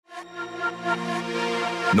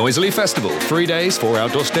Noisily Festival, 3 days, 4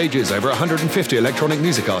 outdoor stages, over 150 electronic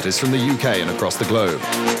music artists from the UK and across the globe.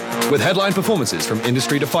 With headline performances from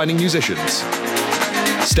industry-defining musicians.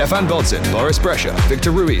 Stefan Bodzin, Boris Brescia,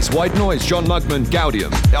 Victor Ruiz, White Noise, John Mugman,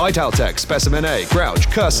 Gaudium, Italtech, Specimen A, Grouch,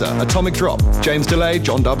 Cursor, Atomic Drop, James Delay,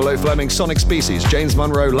 John 00 Fleming, Sonic Species, James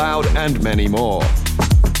Munro, Loud, and many more.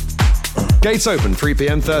 Gates open 3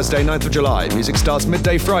 p.m. Thursday, 9th of July. Music starts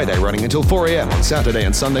midday Friday, running until 4 a.m. on Saturday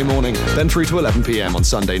and Sunday morning, then through to 11 p.m. on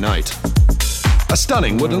Sunday night. A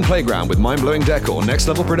stunning woodland playground with mind-blowing decor,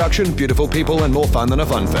 next-level production, beautiful people, and more fun than a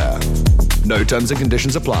fun fair. No terms and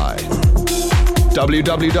conditions apply.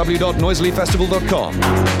 www.noisilyfestival.com.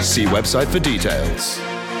 See website for details.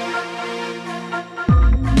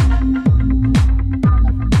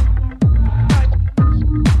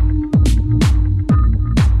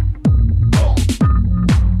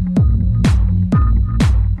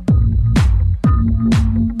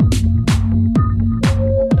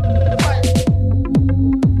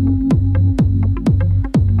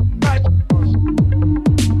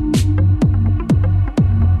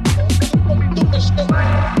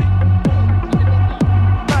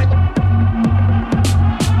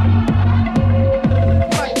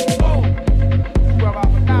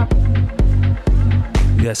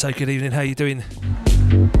 So good evening, how you doing?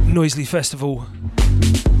 Noisily Festival,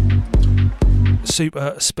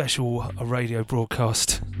 super special radio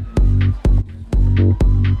broadcast.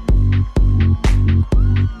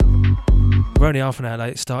 We're only half an hour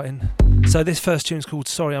late starting. So this first tune's called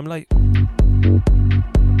Sorry I'm Late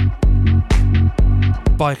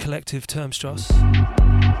by Collective Termstrasse.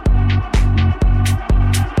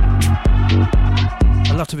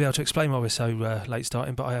 I'd love to be able to explain why we're so late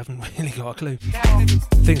starting, but I haven't really got a clue.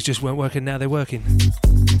 Things just weren't working, now they're working.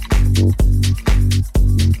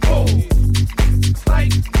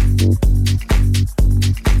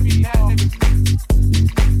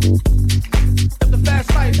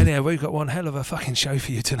 Anyhow, we've got one hell of a fucking show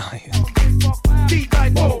for you tonight.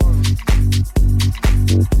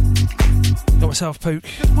 Got myself Pook,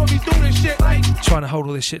 trying to hold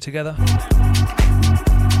all this shit together.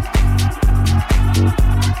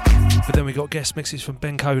 But then we got guest mixes from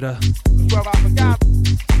Ben Coda,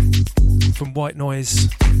 from White Noise,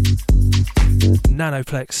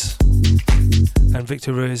 Nanoplex, and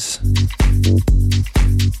Victor Ruiz.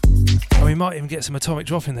 And we might even get some Atomic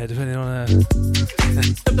Drop in there, depending on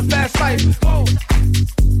the fast life.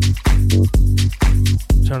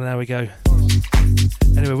 Trying to know how we go.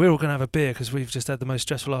 Anyway, we're all going to have a beer because we've just had the most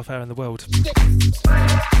stressful half hour in the world.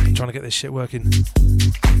 I'm trying to get this shit working.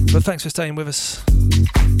 But thanks for staying with us.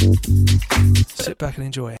 Sit back and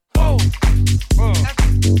enjoy.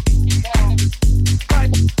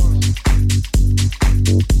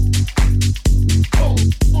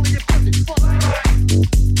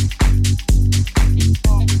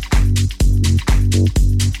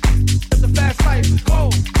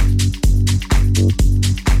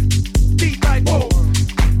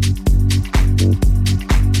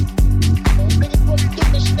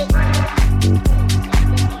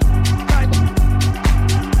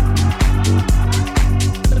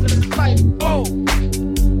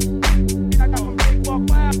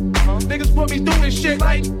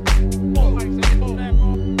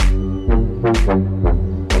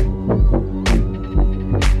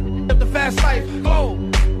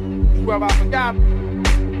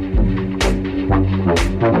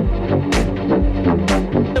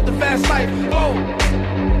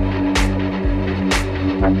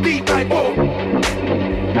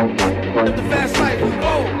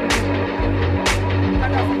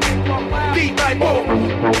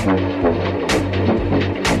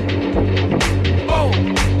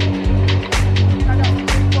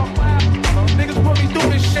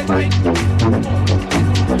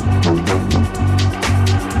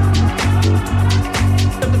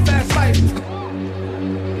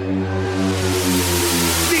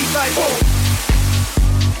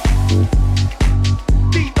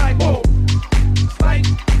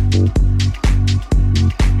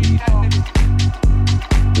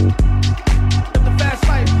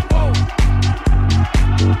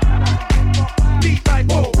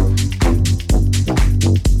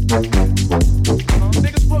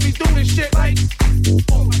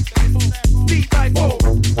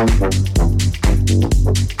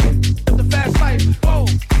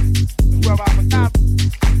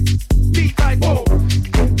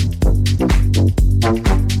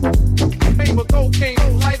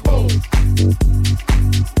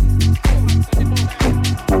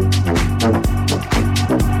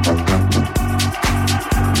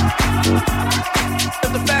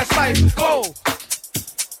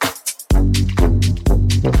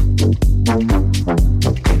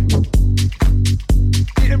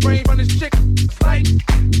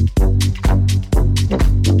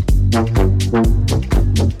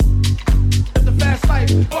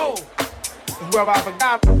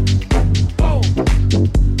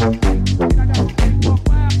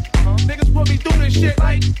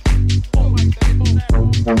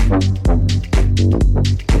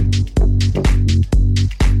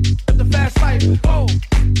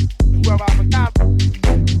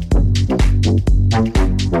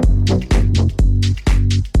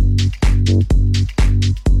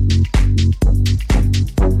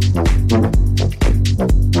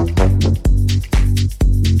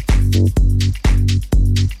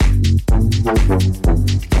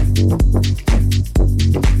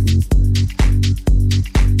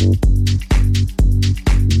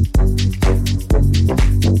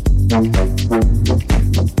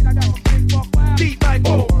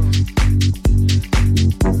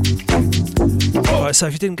 So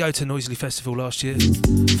if you didn't go to Noisily Festival last year,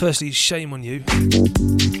 firstly, shame on you.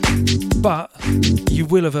 But you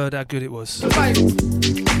will have heard how good it was.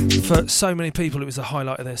 For so many people, it was the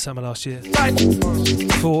highlight of their summer last year.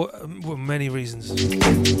 For well, many reasons.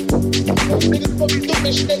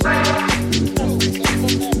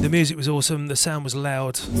 The music was awesome, the sound was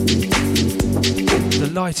loud, the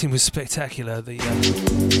lighting was spectacular, the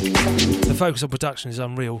focus on production is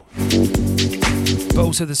unreal. But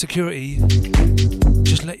also the security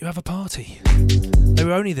just let you have a party. They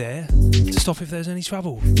were only there to stop if there's any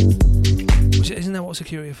trouble. Which, isn't that what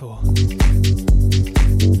security are for?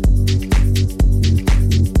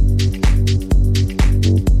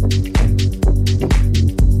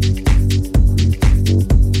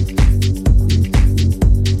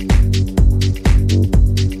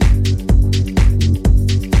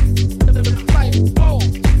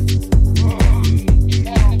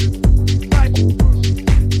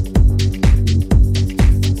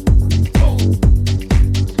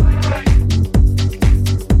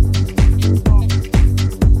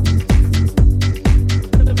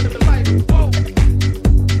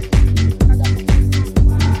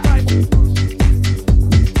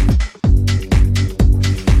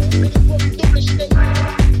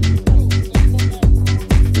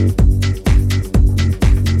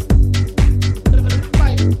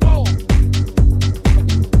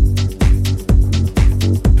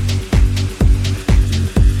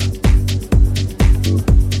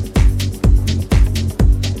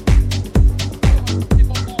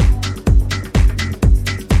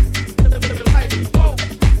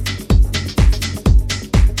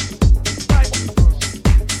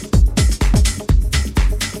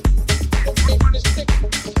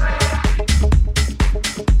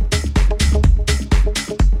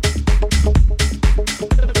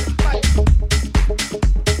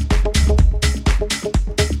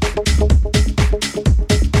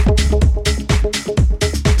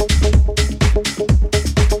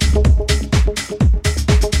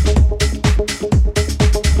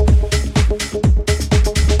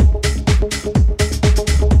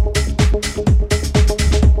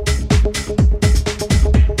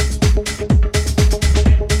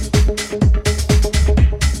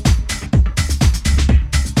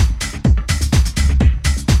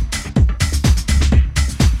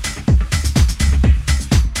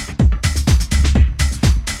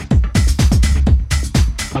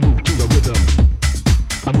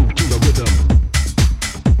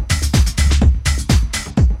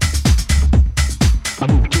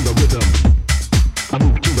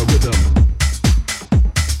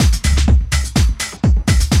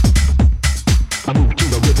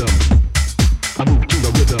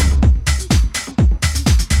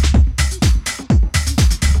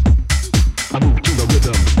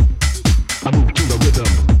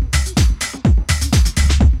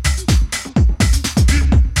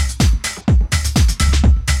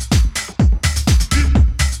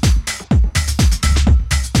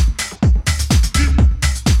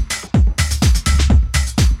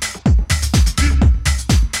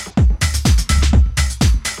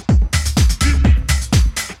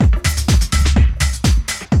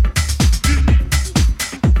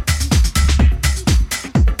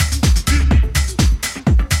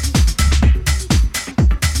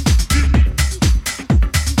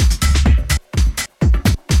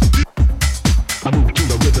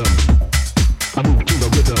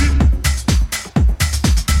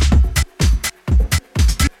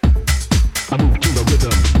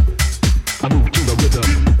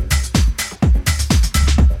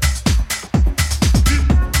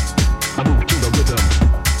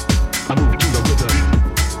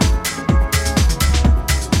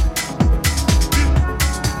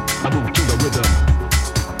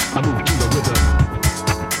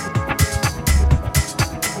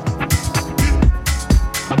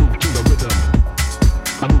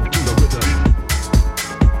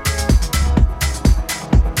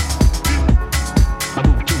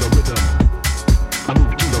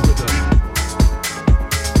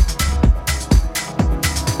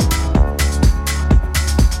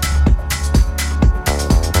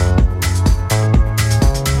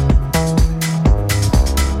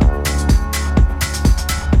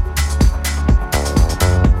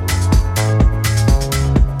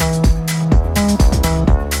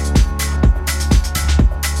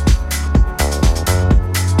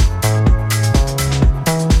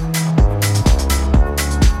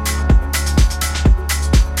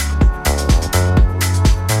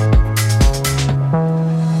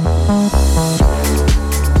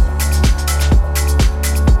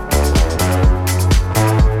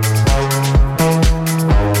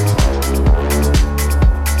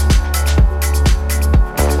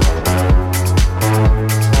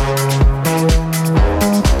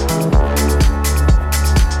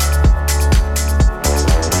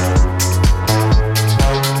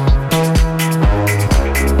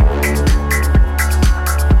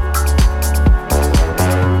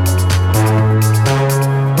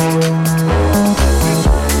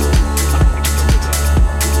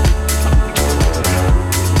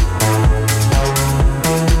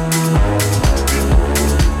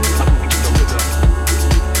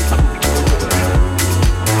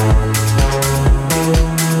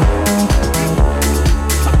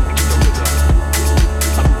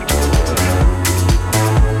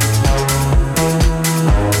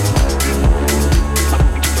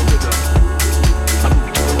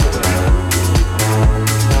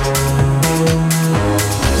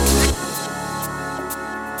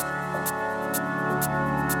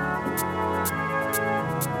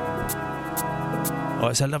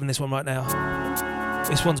 like I said, loving this one right now.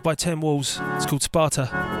 This one's by 10 Walls. It's called Sparta.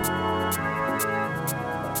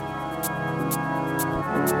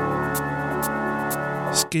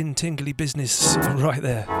 Skin tingly business right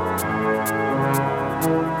there.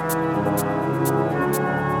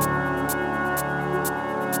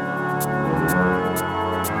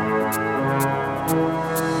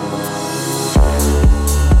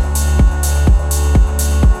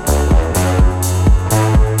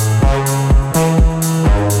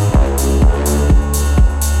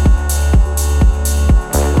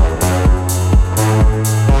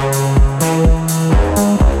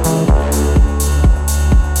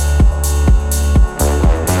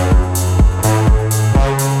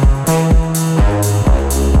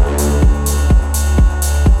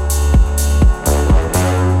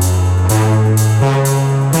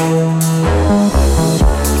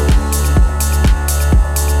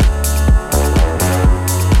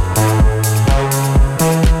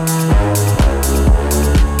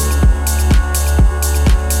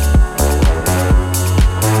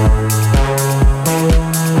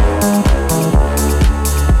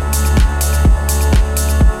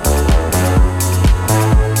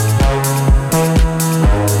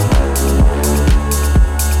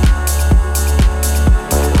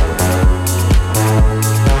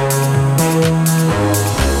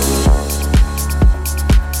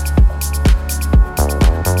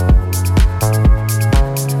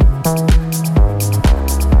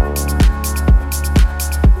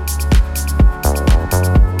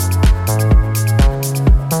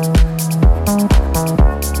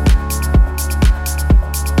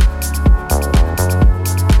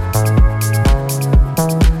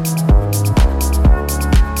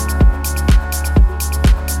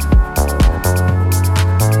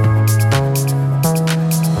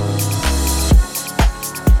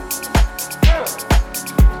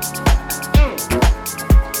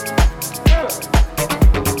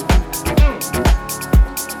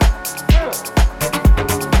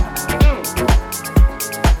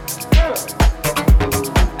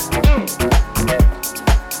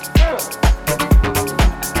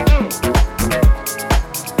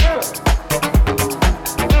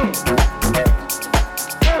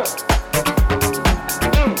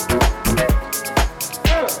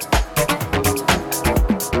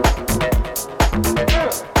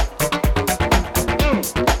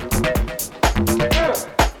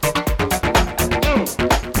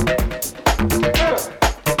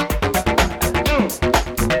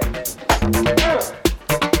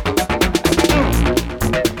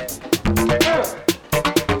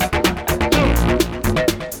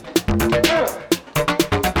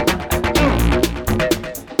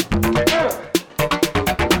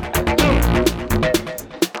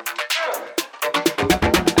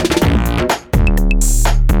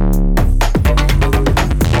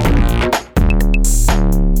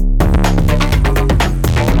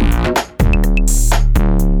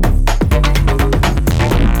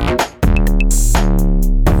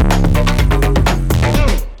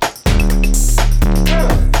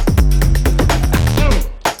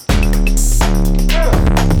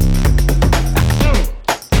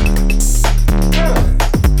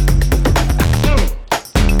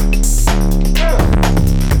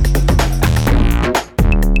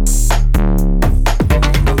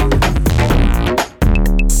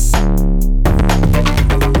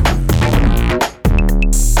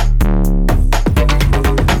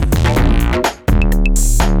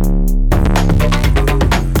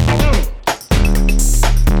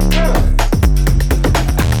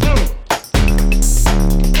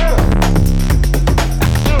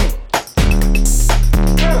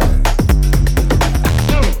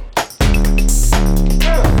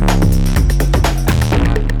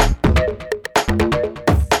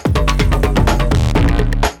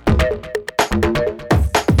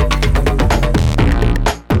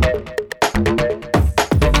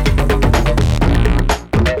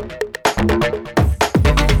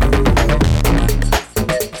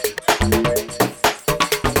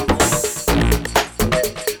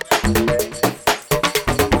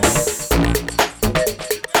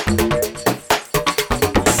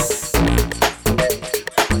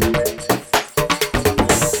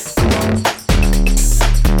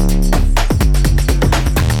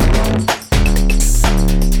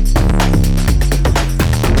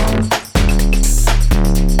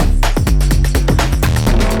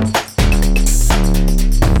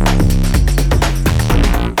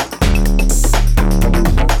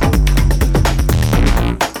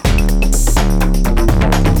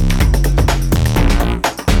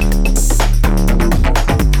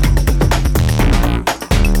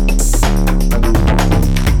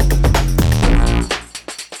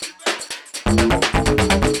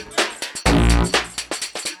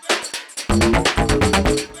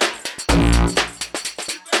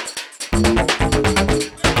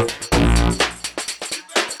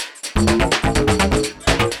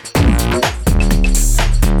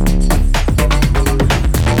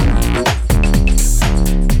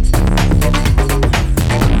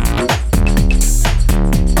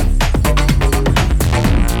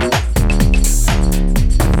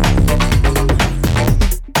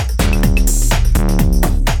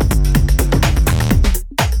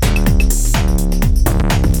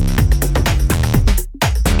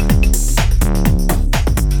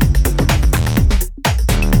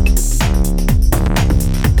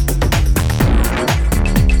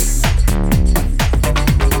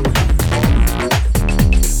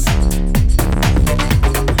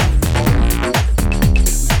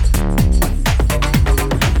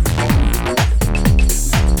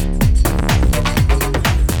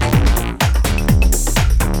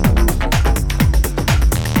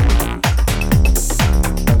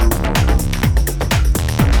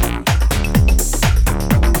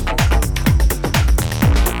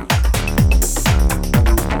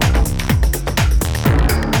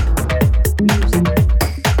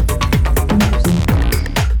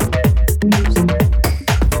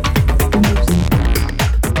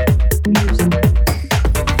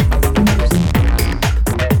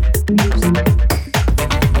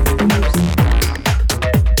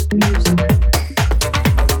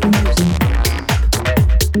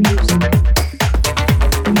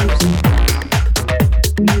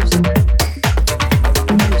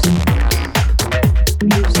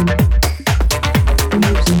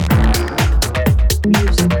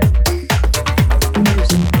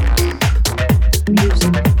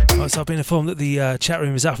 informed that the chat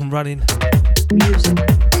room is up and running.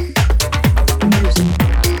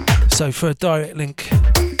 So for a direct link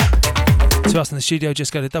to us in the studio,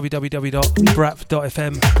 just go to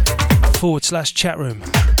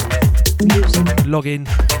www.brap.fm/chatroom. Log in,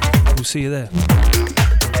 we'll see you there.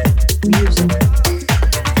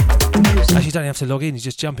 Actually, you don't have to log in, you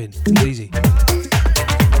just jump in. It's easy.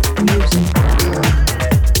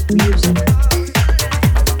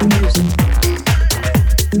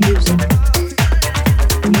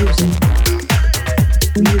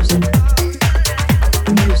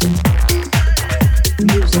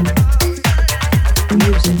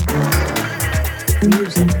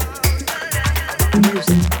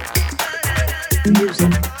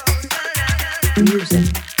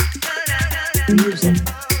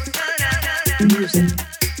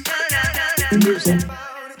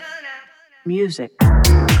 Music.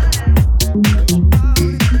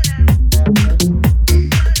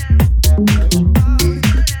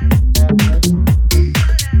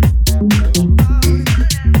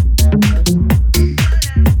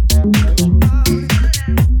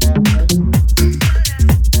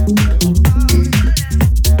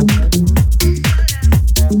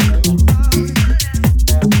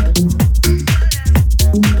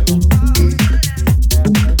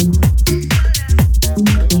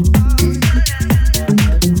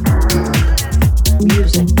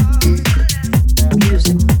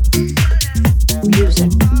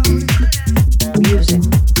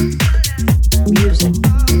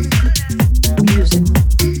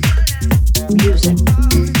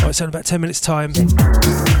 In about 10 minutes time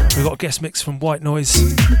we've got a guest mix from White Noise.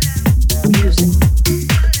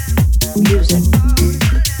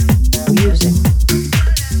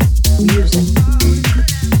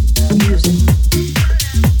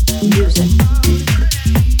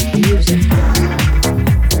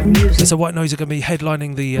 So White Noise are going to be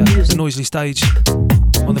headlining the Noisily stage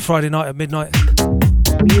on the Friday night at midnight.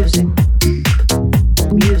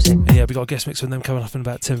 And yeah, we got a guest mix from them coming up in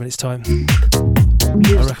about 10 minutes time.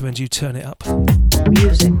 I recommend you turn it up.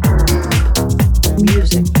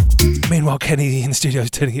 Meanwhile, Kenny in the studio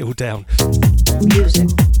is turning it all down.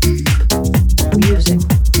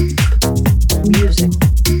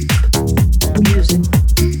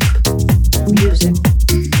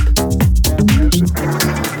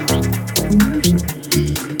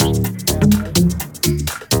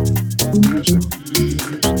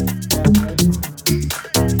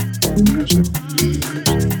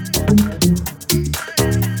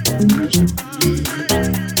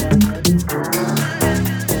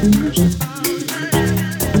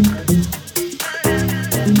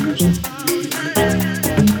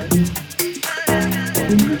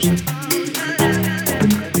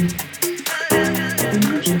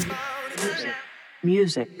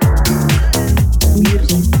 Music.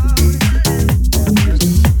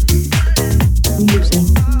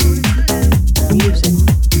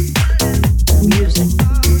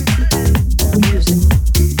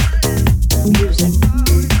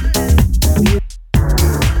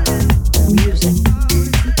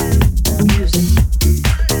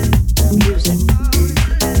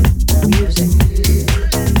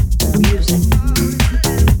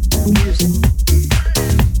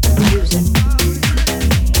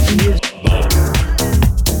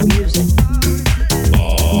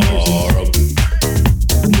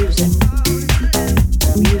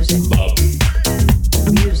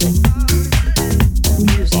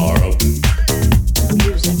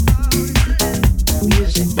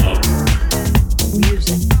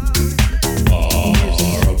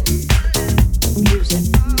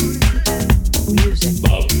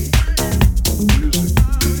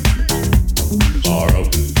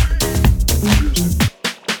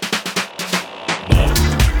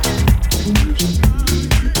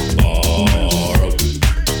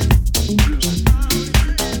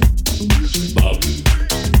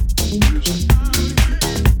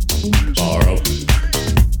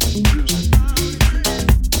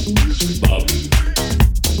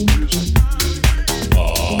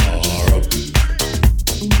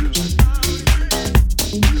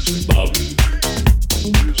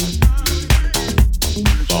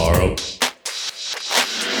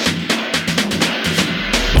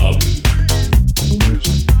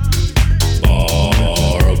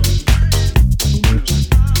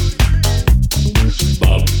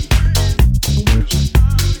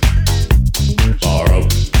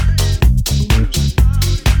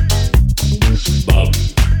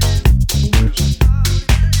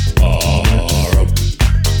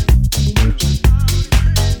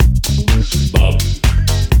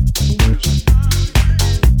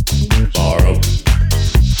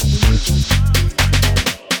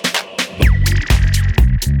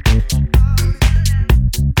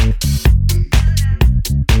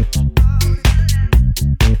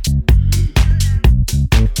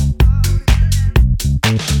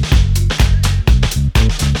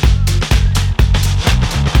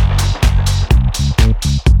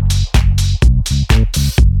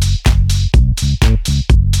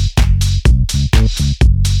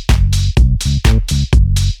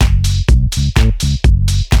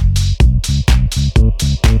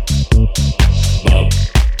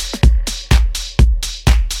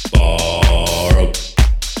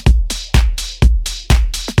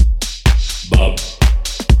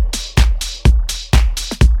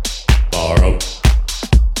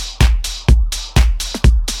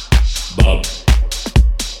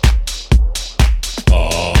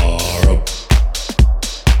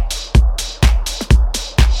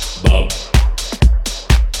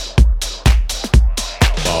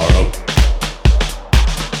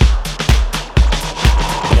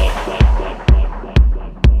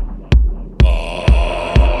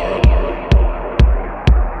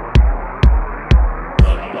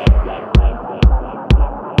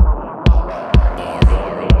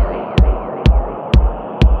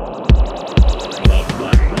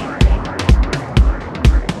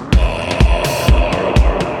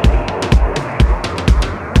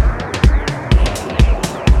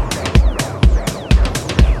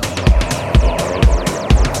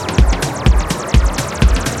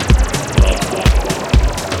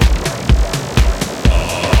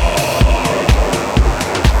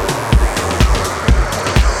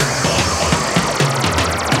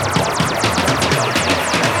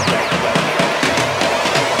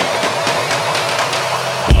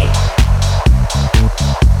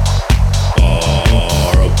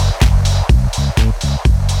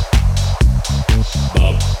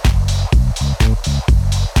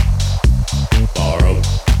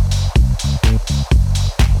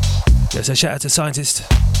 So shout out to Scientist.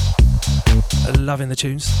 Loving the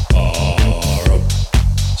tunes.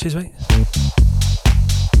 Cheers, mate.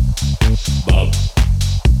 Bob.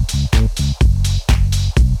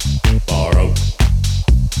 Borrow.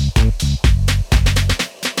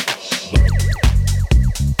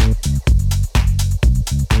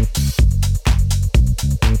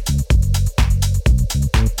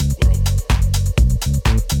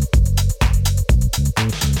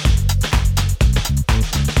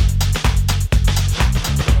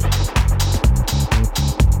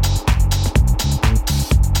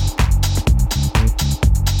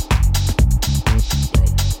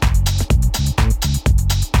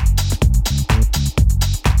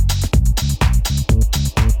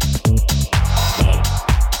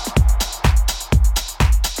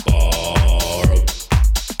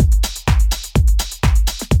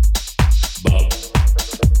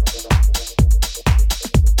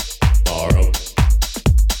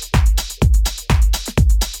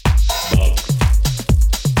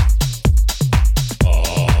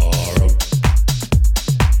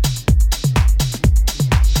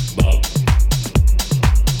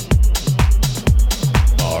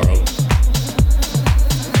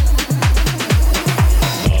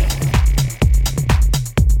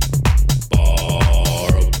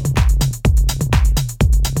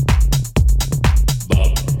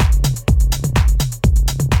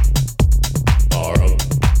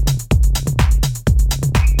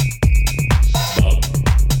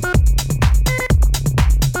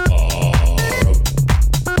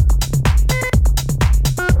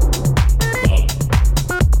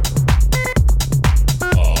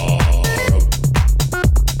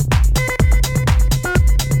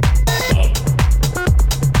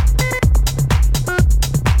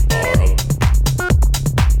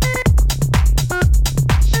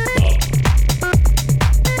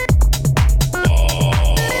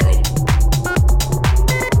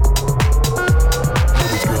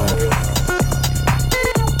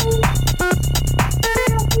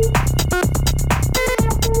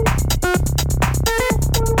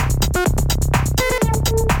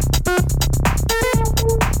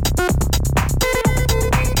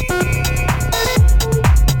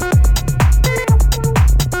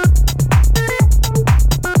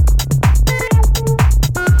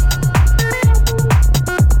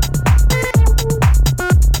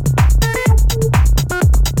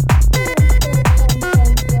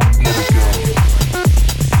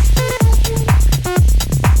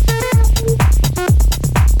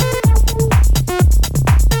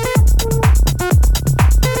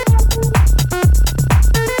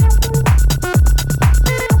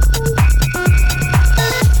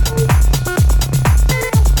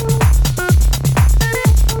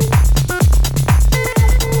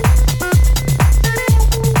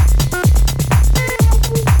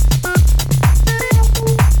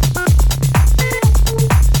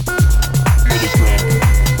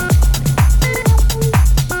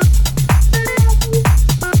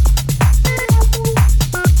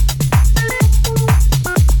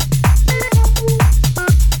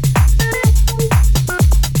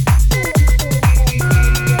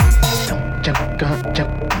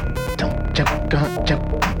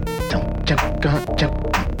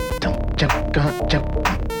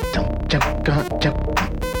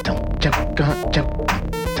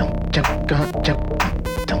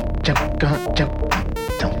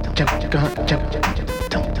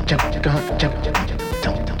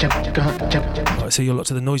 Right, so you're lot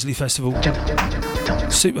to the Noisily Festival.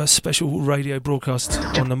 Super special radio broadcast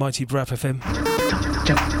on the mighty Brap FM.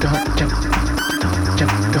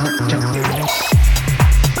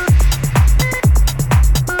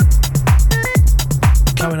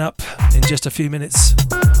 Coming up in just a few minutes,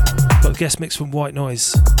 got a guest mix from White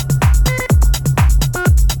Noise.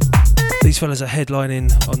 These fellas are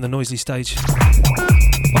headlining on the Noisily stage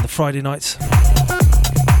on the Friday nights.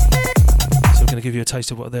 So we're going to give you a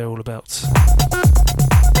taste of what they're all about.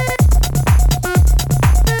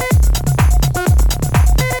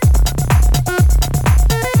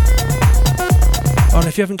 Oh, and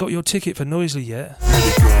if you haven't got your ticket for Noisily yet,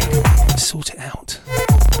 sort it out.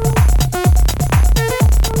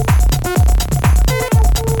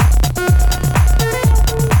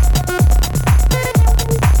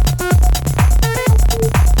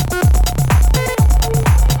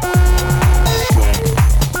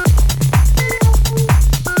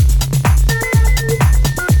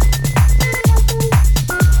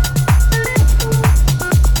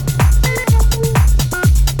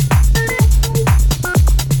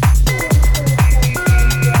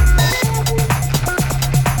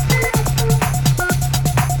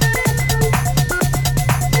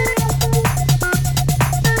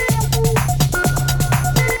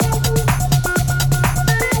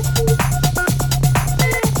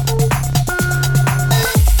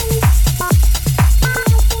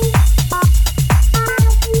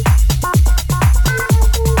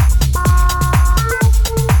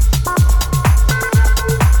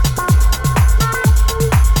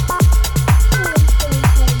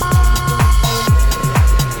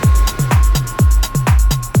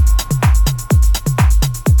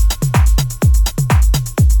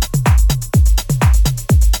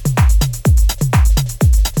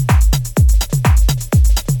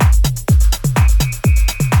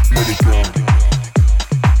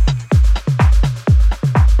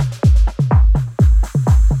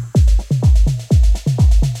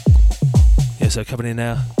 So coming in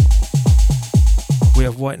now, we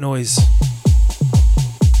have White Noise.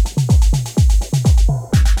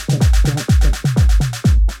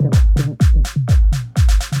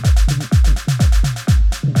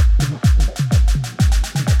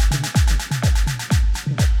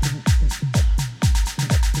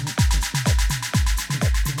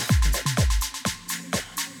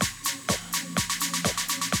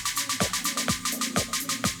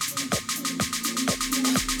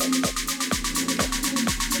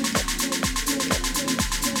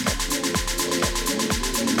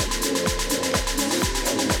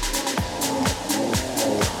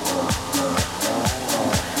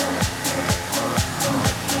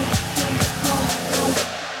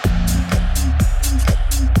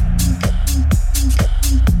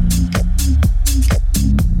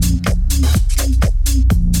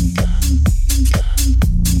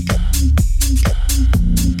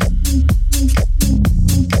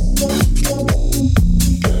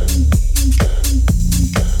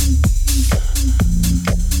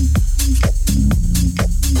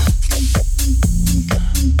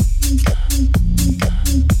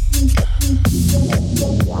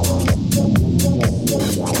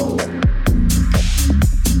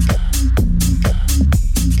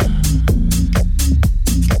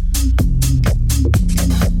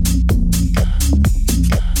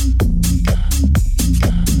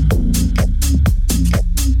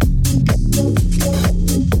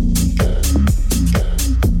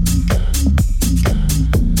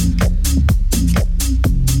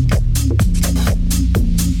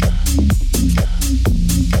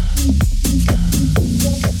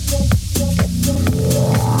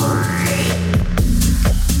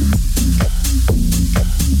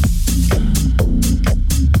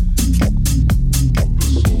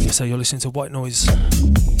 So you're listening to White Noise,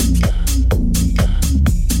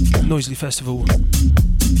 Noisily Festival,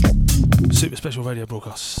 super special radio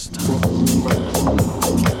broadcast.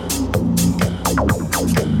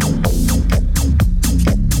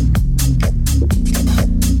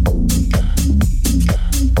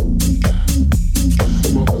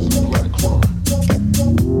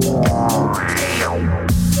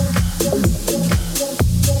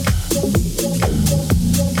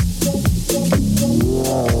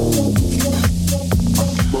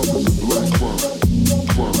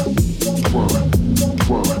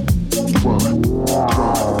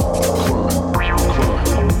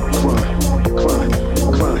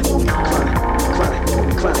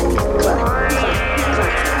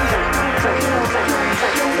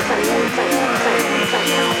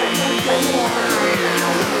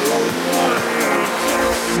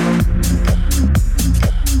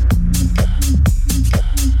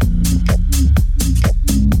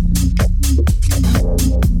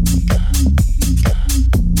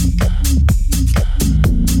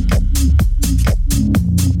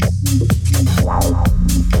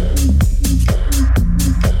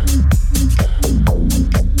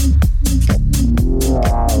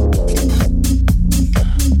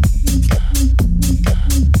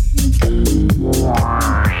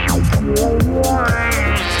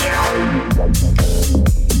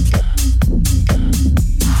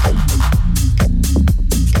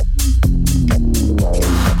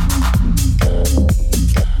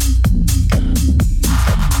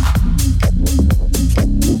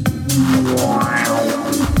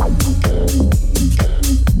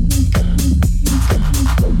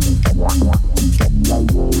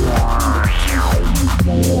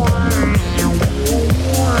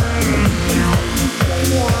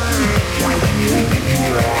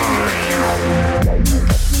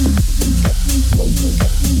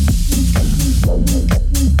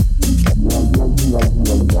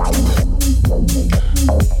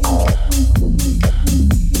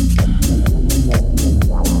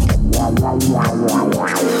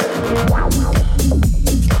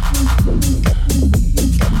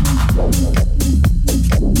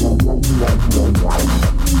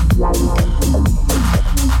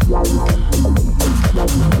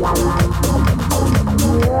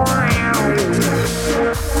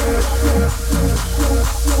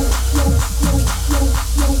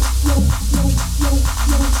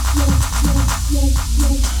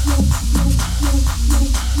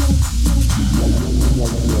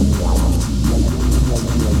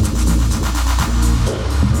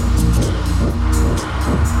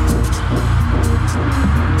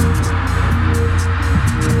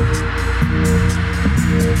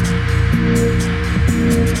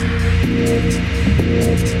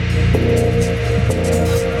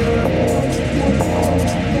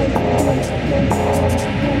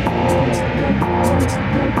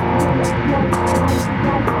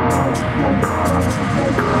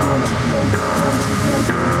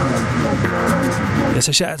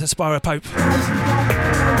 So shout out to Spyro Pope.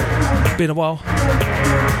 Been a while.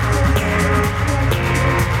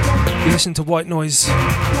 You listen to White Noise on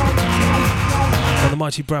the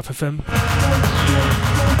mighty Brap FM.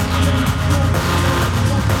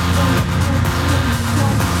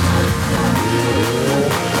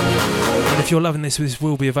 And if you're loving this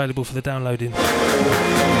will be available for the downloading.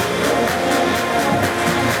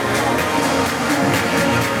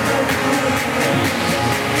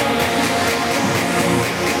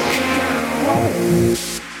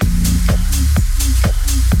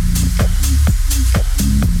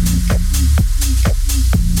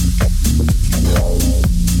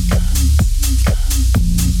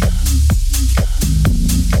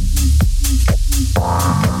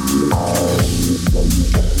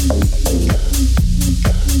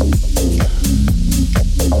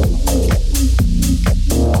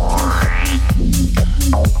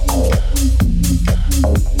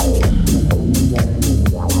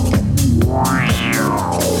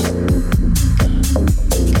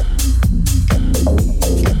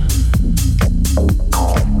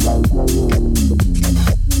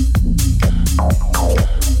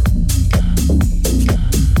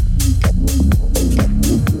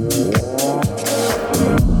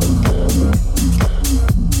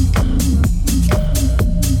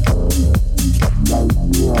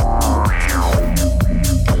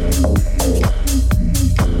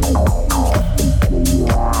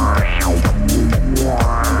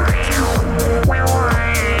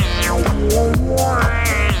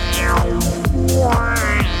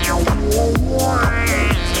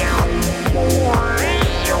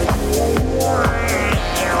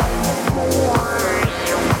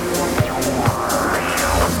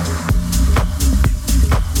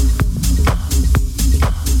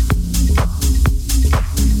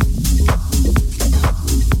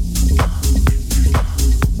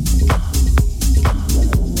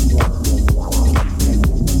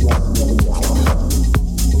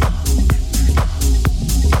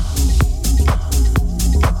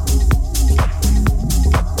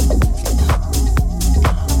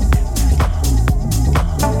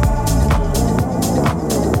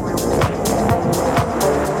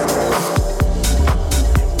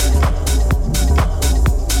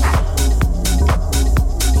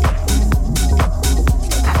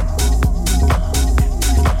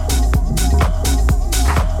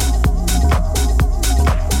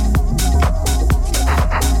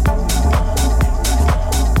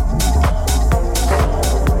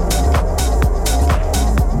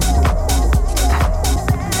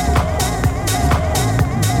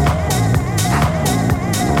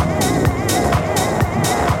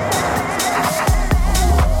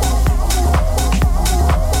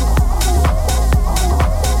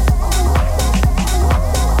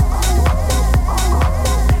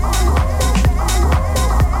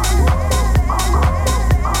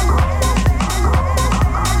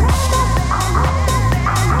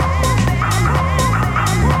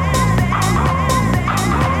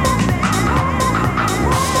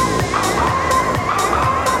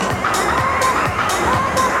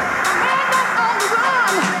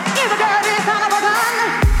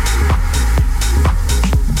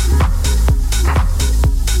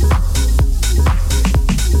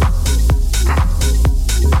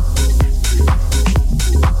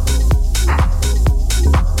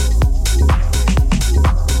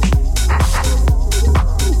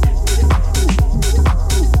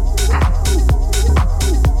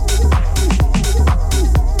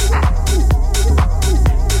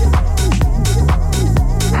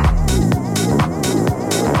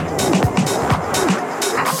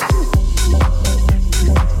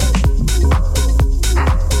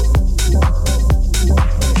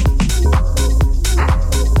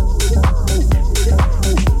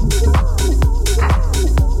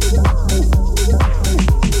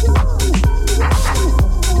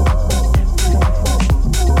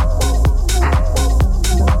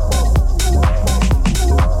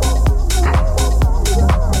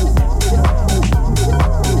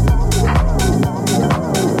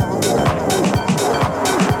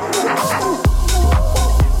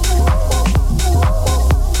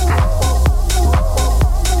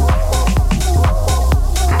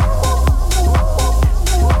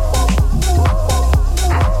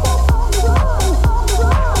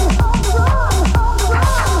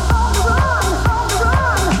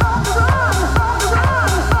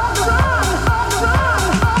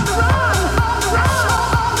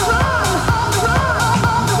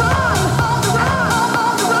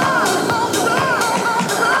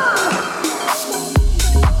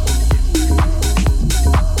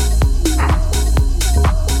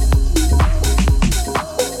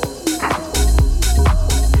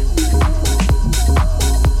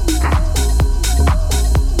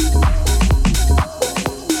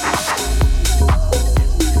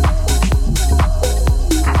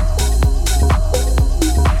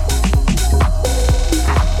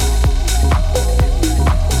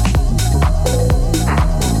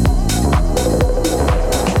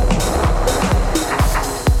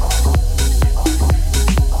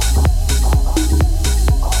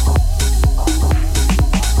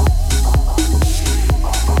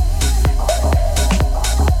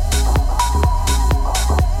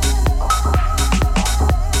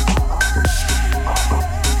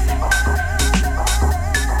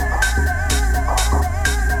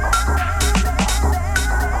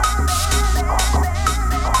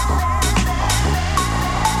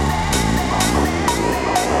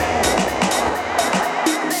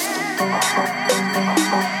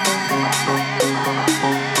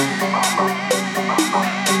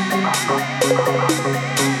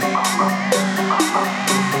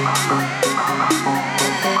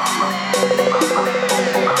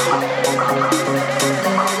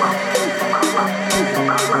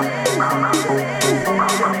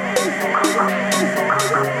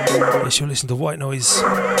 listening to White Noise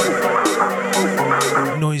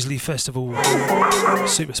Noisily Festival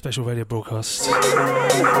super special radio broadcast.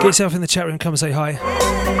 Get yourself in the chat room, come and say hi.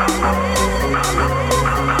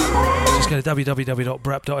 Just go to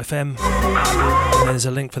www.brap.fm and there's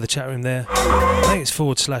a link for the chat room there. I think it's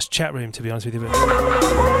 /chat room, to be honest with you, but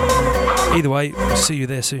either way, we'll see you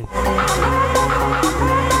there soon.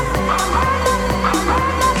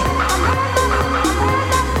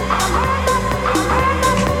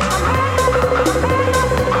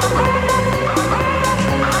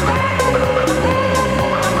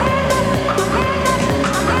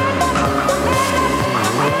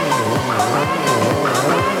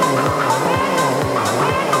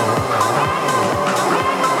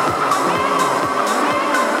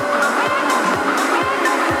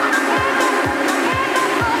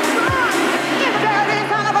 If there is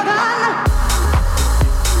son of a gun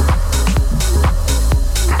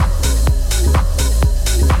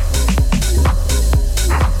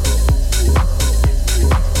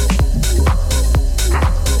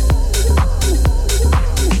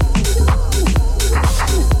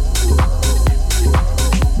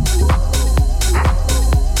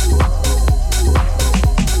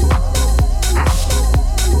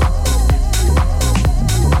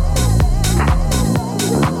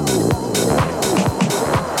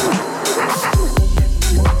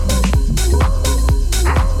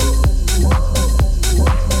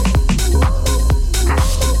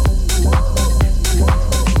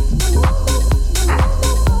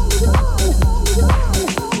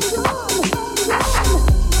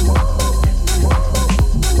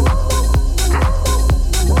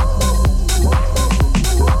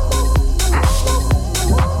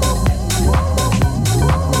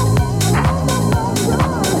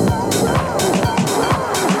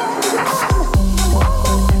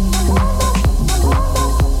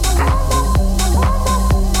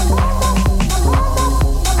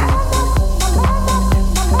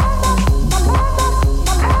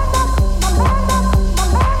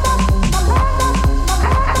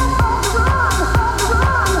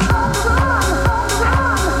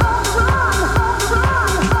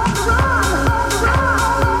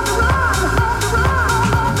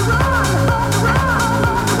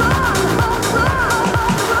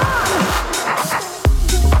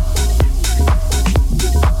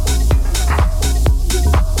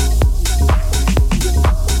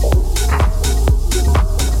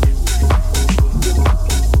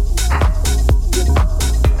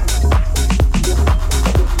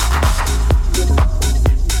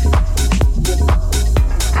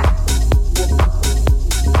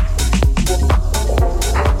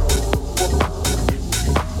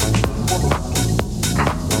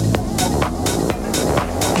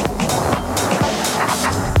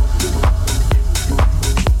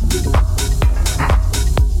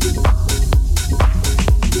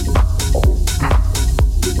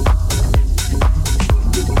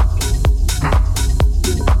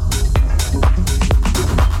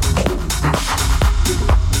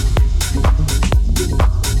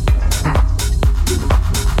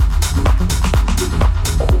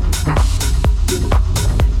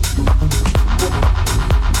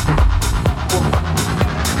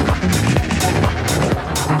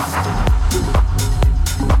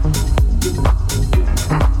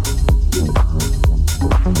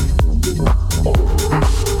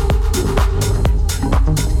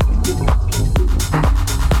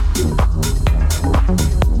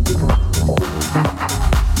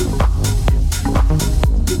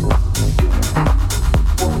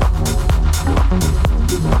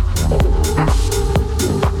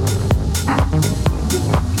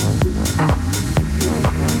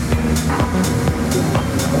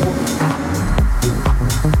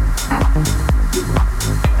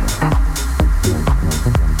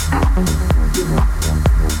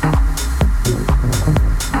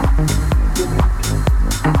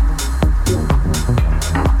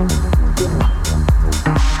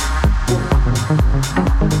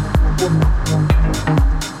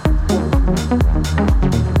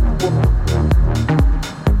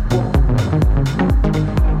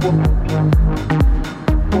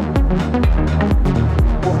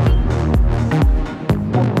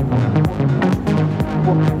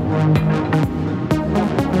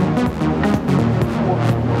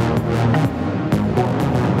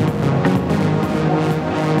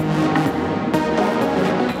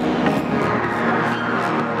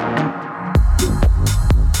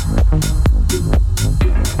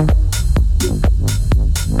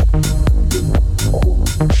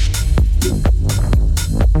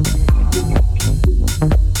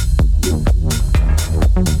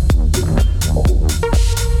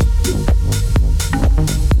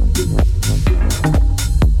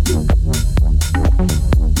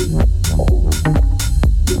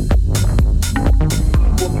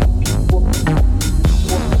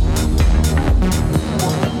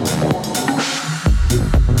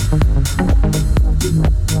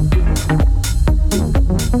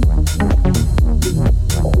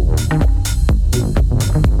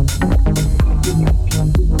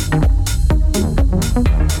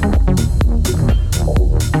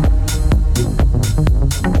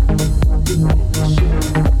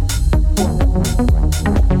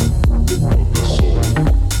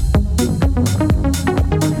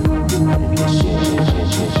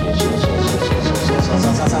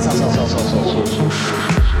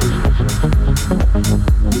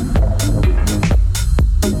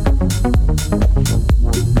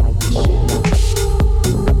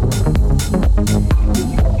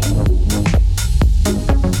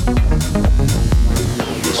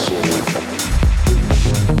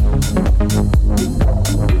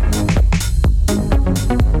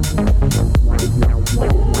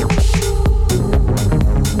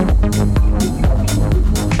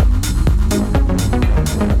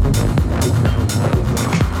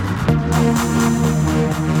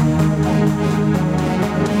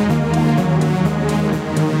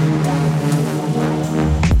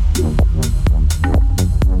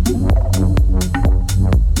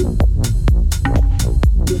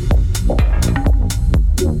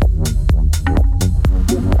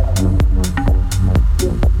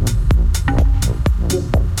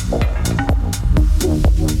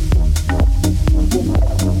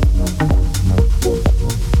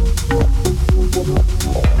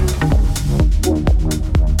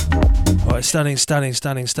Right,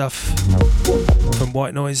 stunning stuff from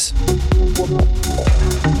White Noise.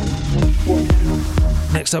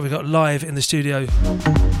 Next up, we've got live in the studio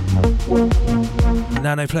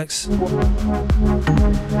Nanoplex.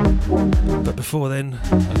 But before then,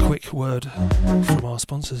 a quick word from our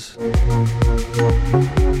sponsors.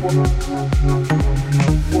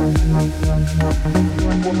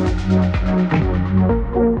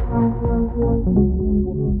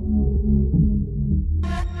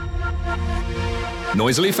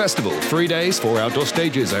 Noisily Festival, 3 days, 4 outdoor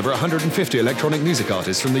stages, over 150 electronic music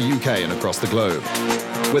artists from the UK and across the globe.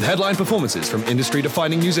 With headline performances from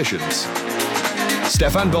industry-defining musicians.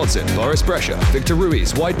 Stefan Bodzin, Boris Brescia, Victor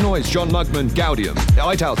Ruiz, White Noise, John Mugman, Gaudium,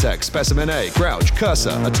 Italtech, Specimen A, Grouch,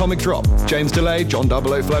 Cursor, Atomic Drop, James Delay, John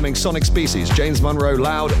 00 Fleming, Sonic Species, James Munro,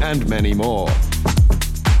 Loud, and many more.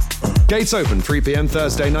 Gates open 3 p.m.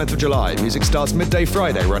 Thursday, 9th of July. Music starts midday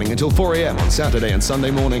Friday, running until 4 a.m. on Saturday and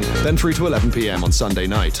Sunday morning, then through to 11 p.m. on Sunday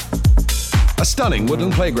night. A stunning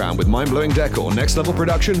woodland playground with mind-blowing decor, next-level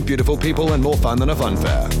production, beautiful people, and more fun than a fun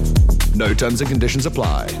fair. No terms and conditions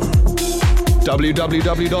apply.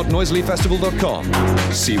 www.noisilyfestival.com.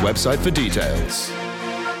 See website for details.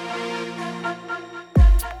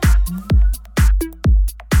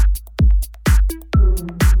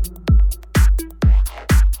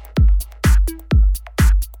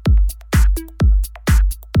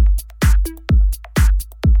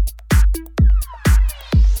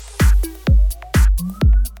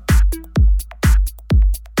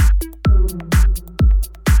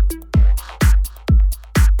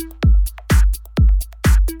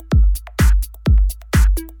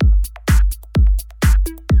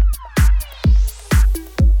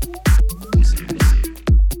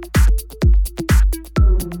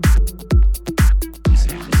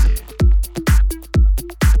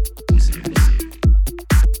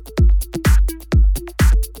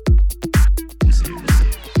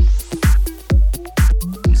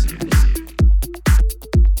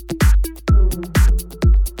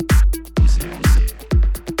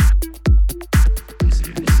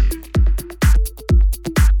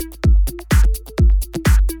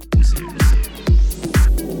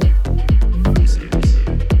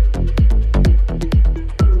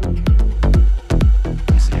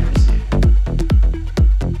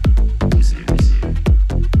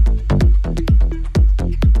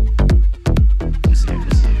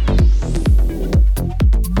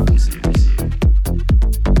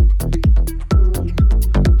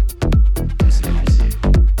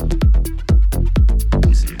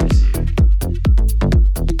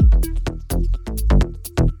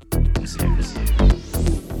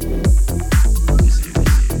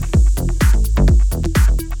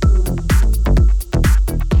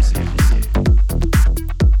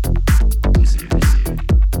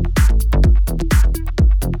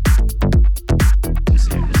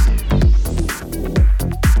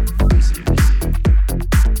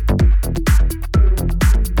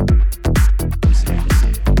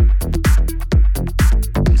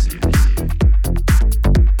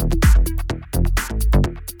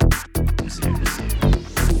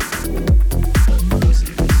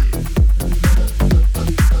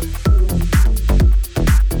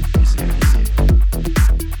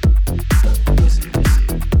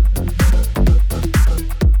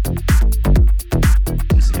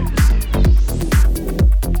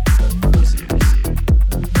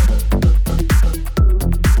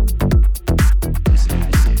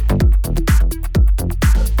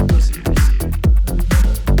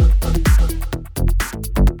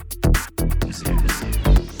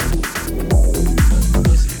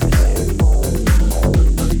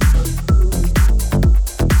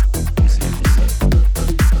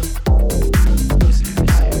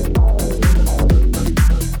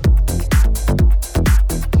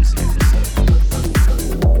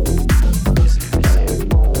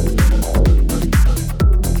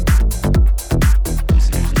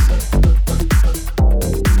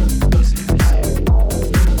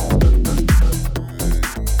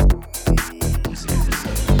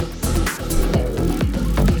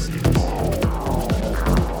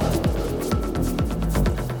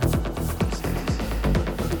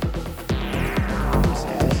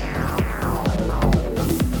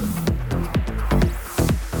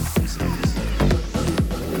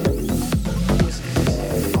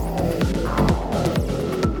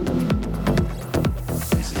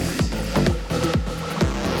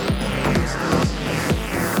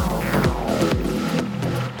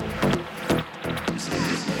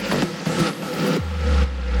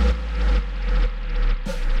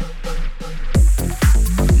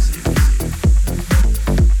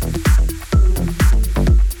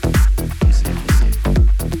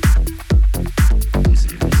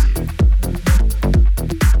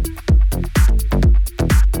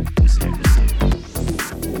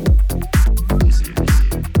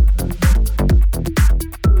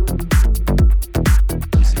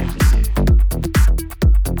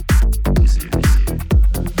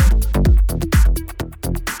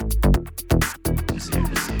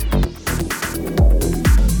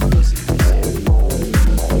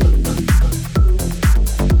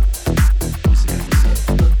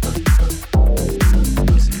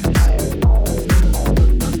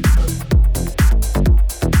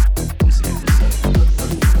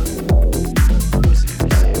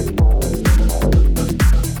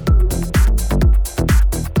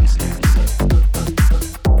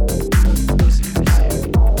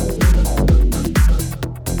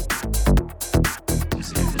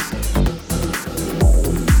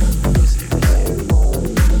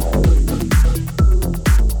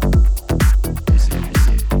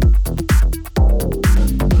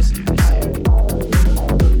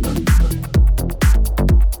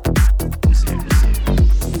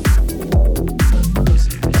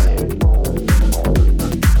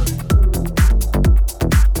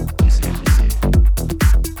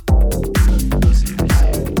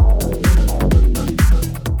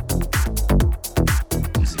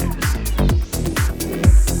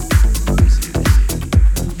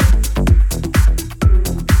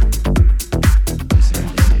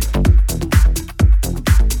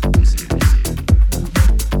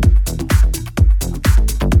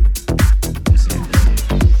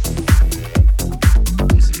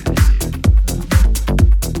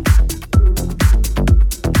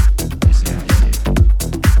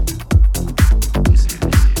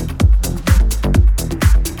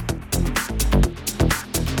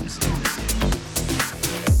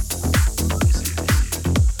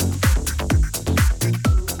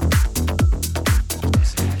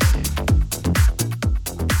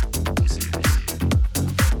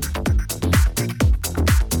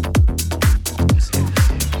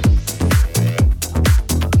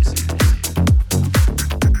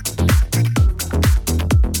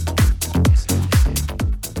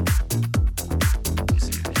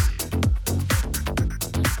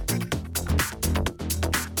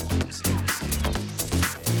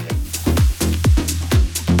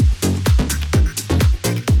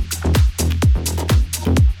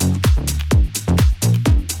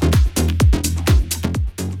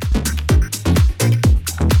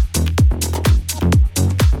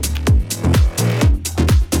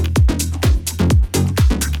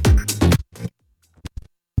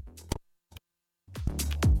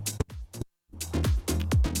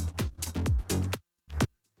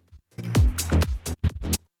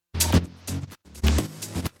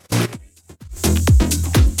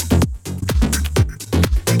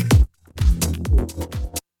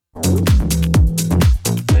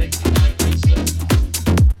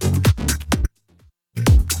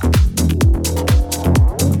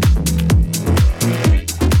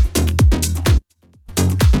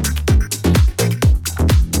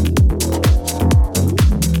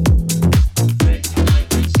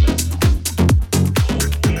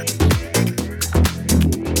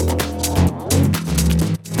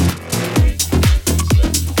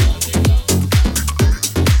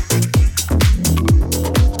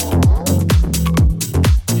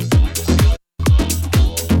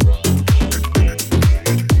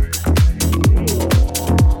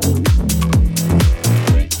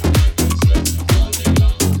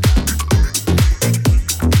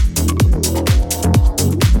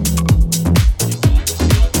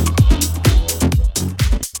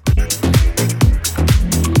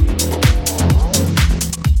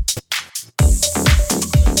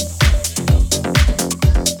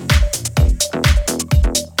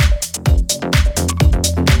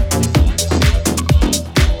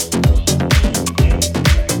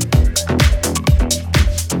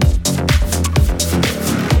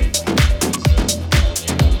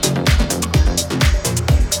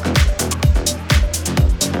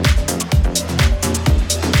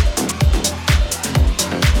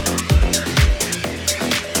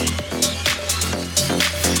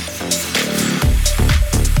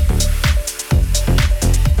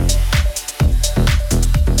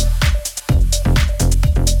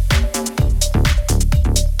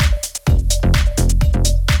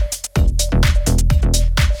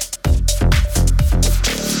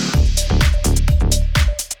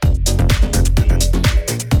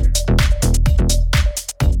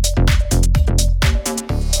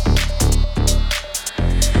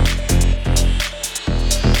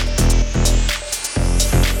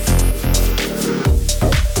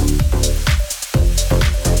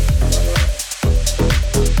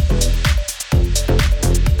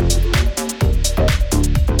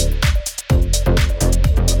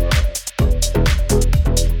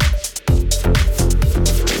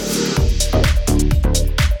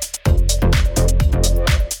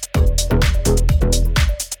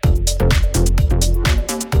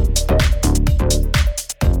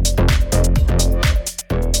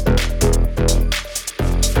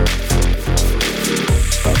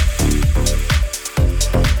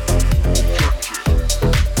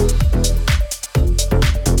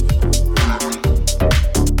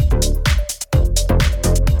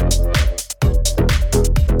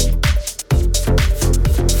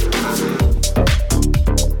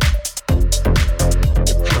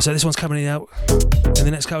 So this one's coming out in the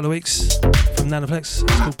next couple of weeks from Nanoplex.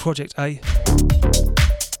 It's called Project A.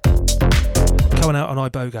 Coming out on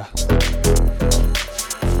iBoga.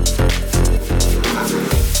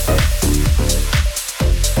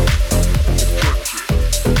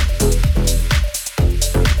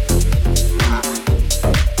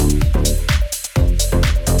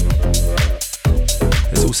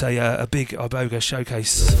 There's also a big iBoga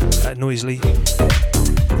showcase at Noisily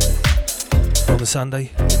on the Sunday.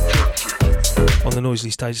 On the Noisily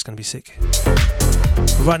stage, it's going to be sick.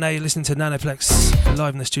 But right now you're listening to Nanoplex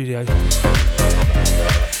live in the studio.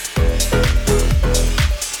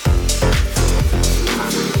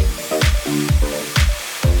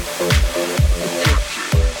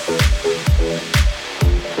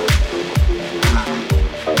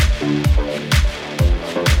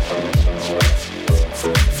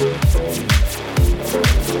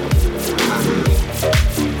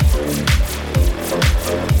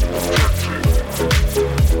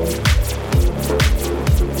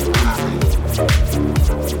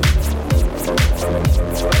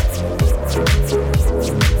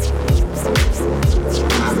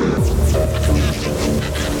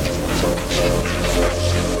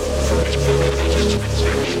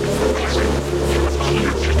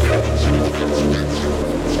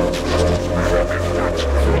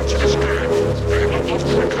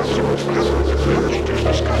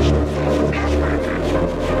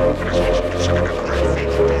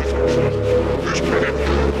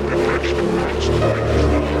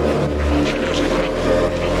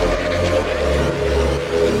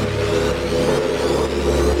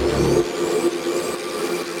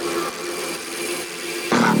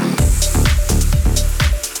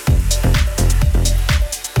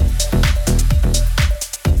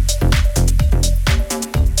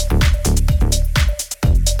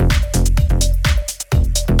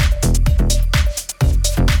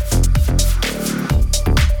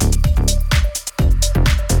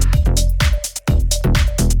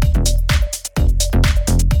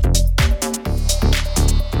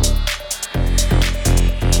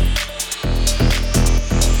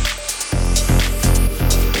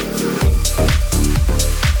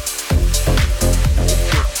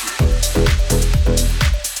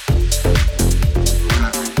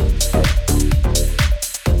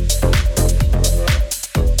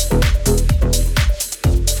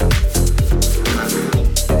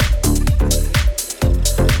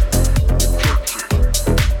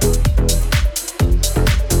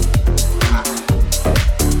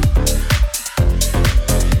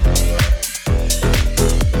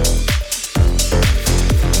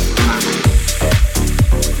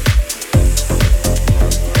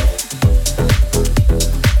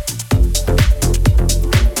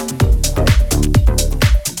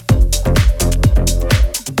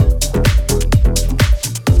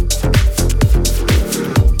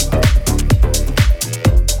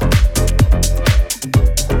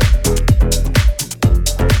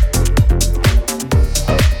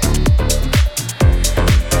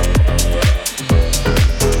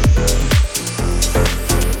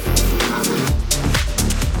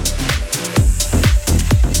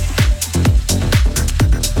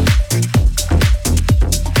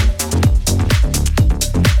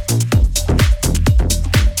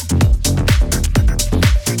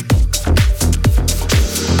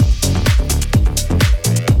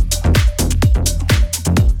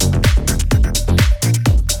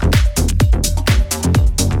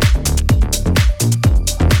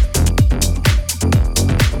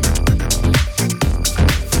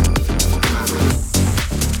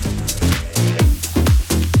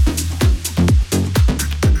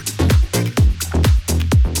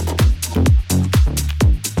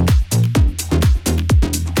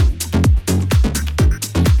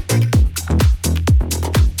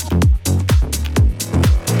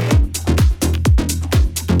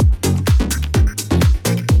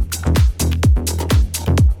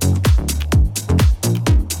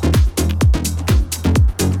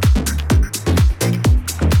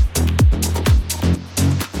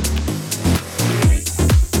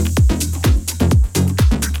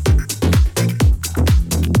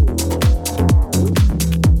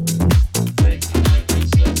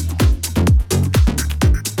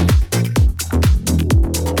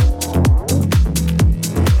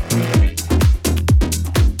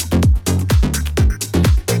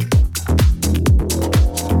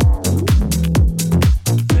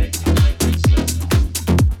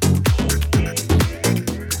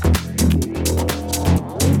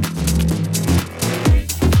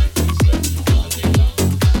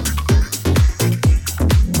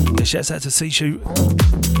 Shouts out to C Shoot.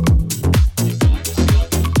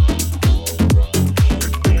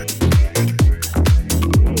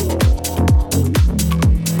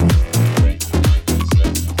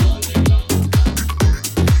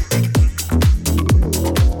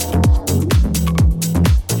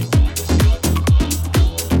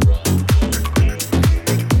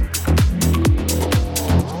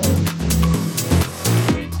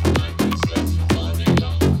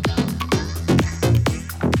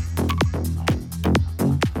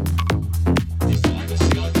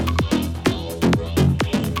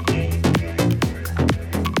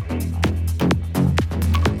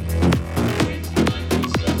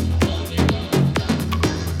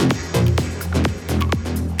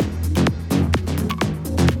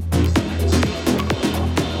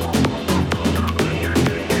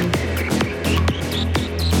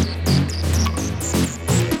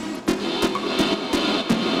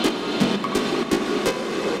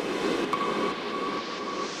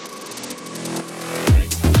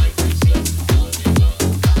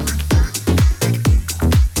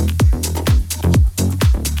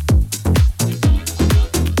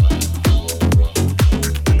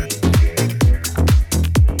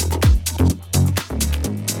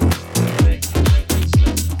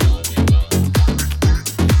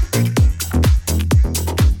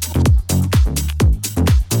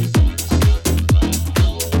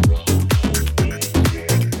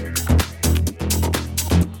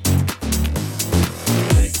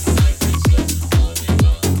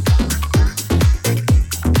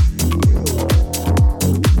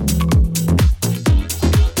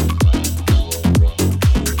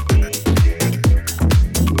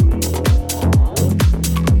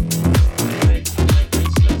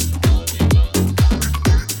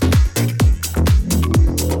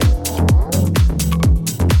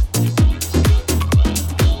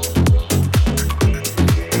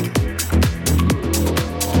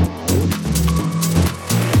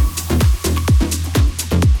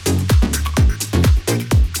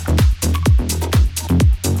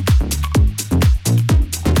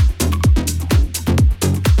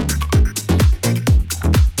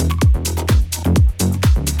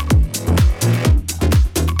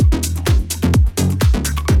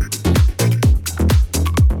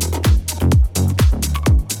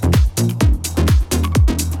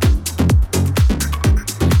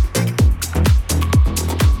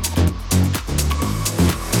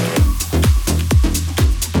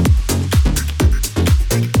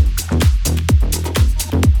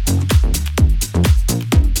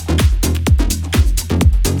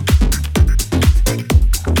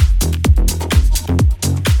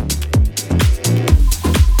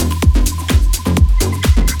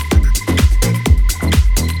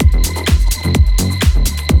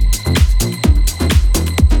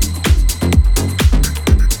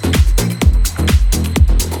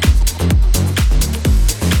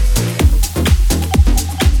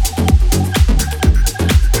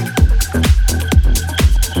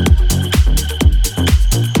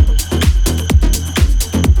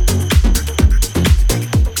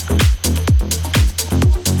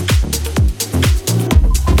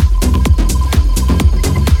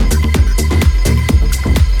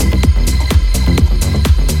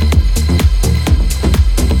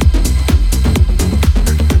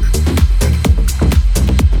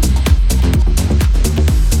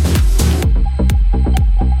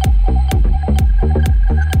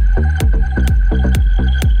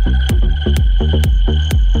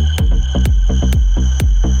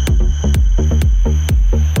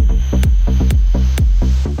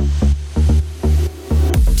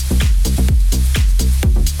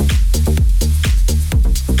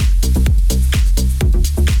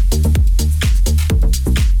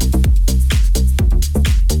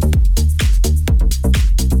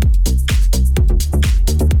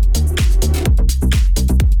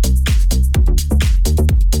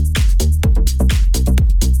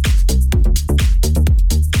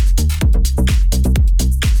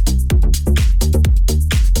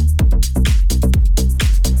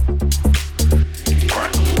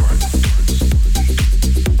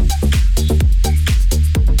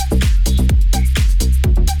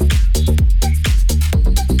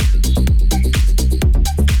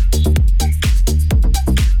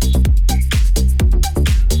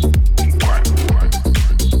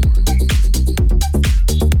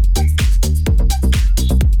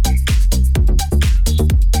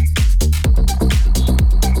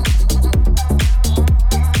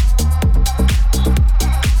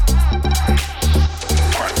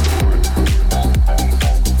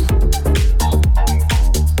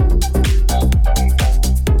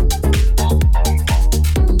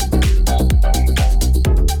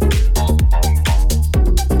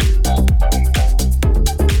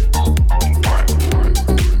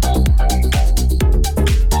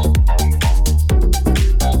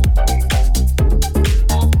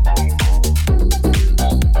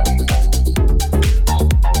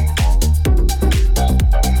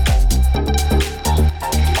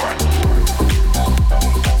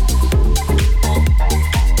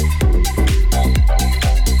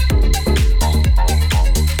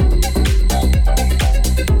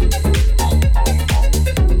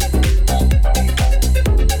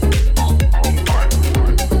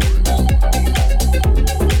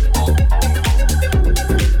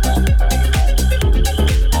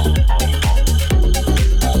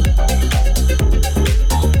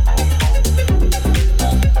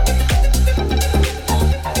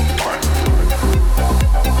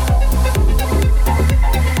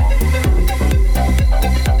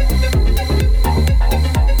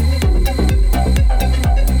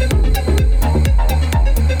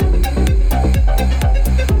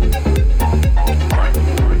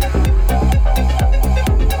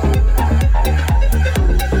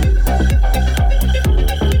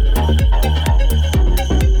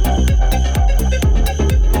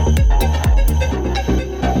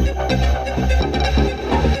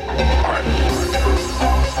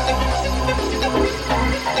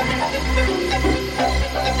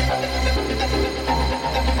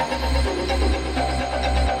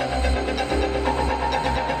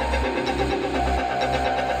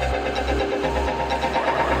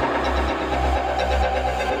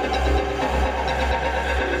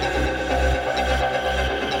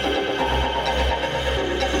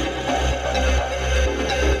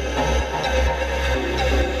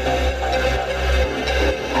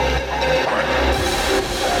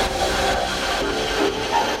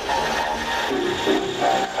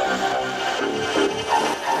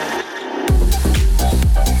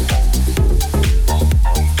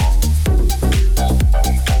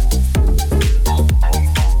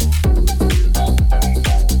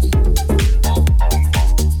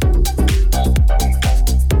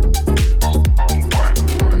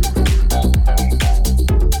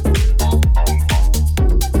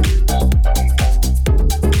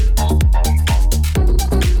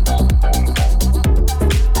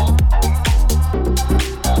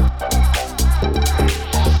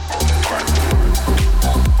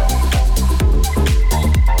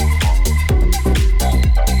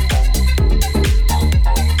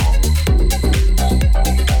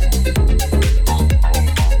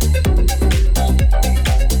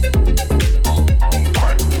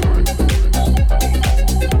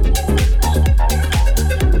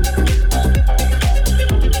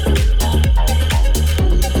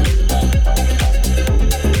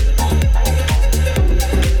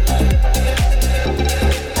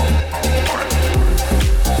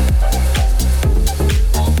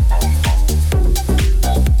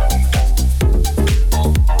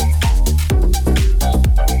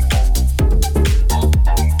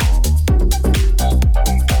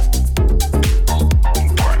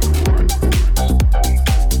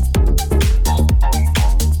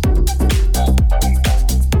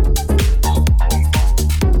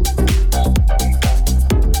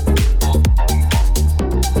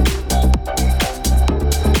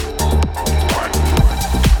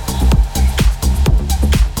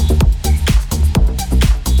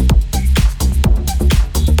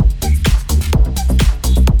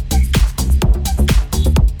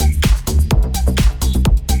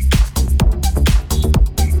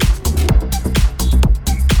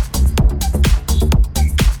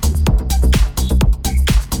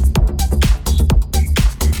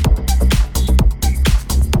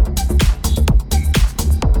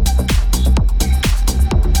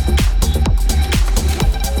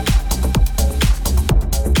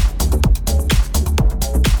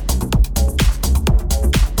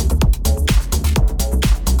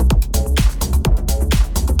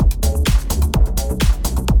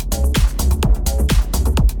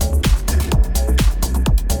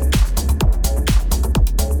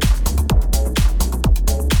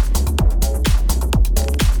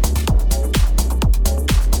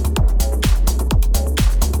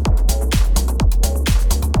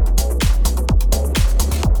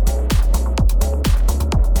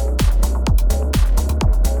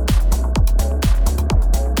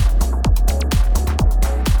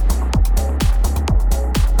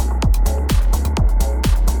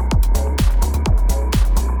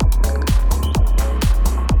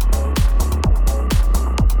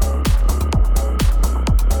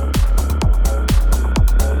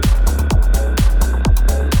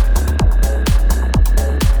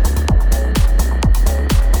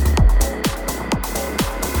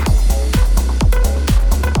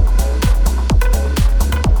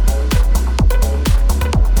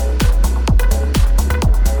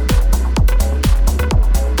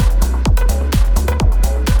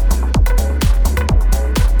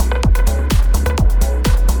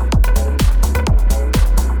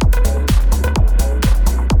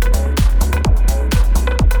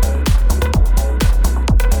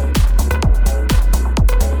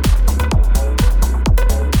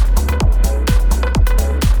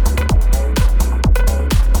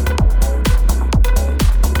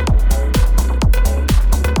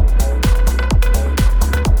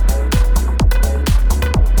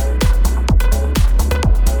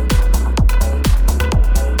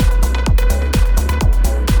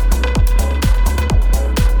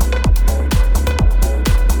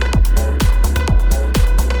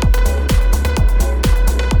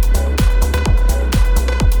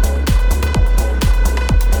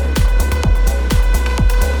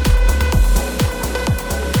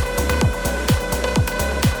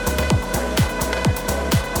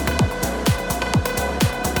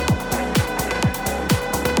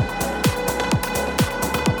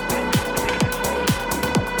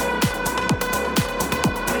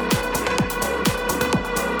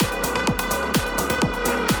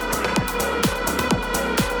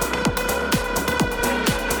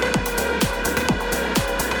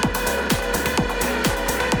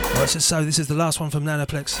 So this is the last one from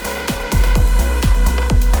Nanoplex.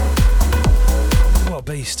 What a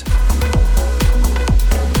beast.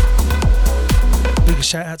 Big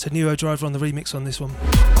shout out to Neuro Driver on the remix on this one.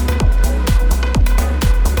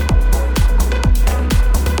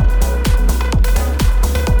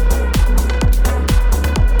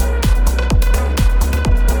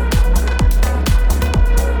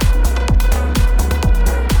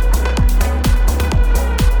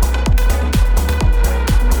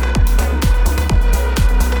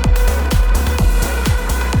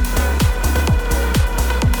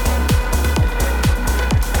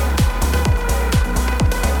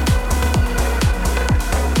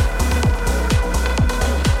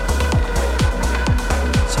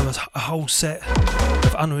 Set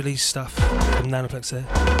of unreleased stuff from Nanoplex there,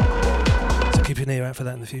 so keep your ear out for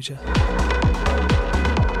that in the future.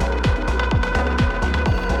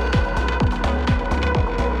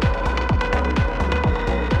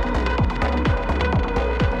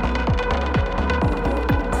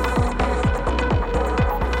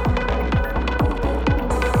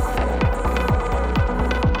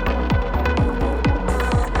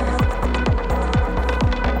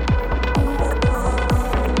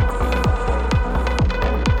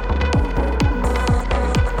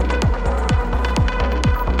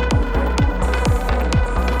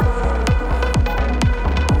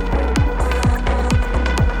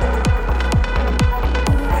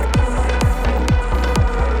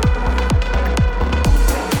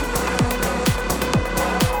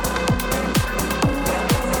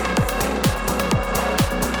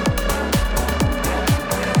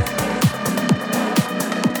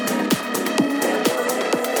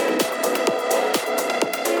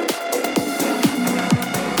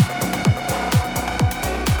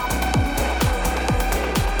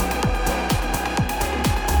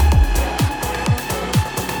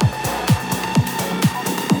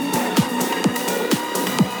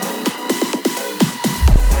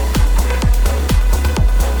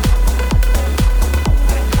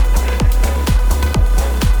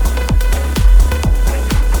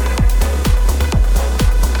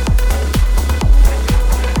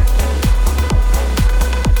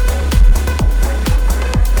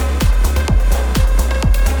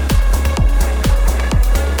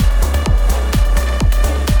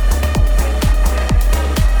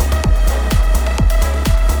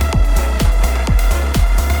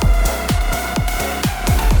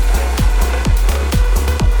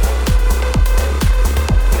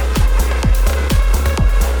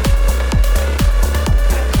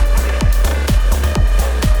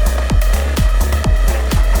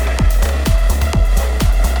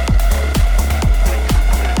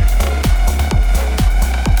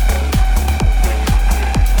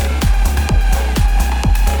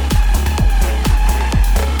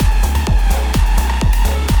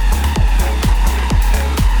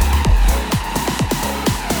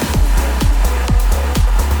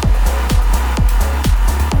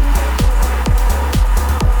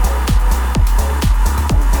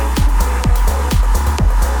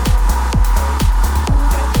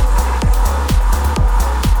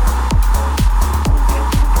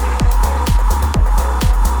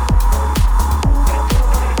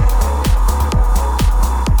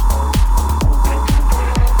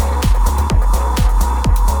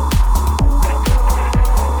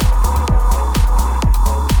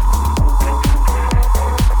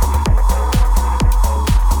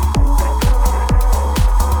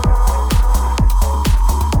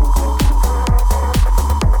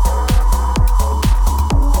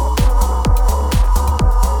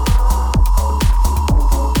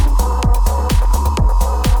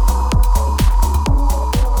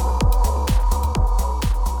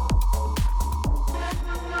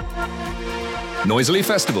 Noisily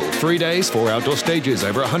Festival, 3 days, 4 outdoor stages,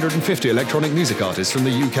 over 150 electronic music artists from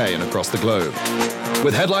the UK and across the globe.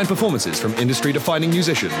 With headline performances from industry-defining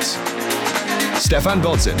musicians. Stefan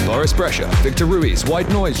Bodzin, Boris Brescia, Victor Ruiz, White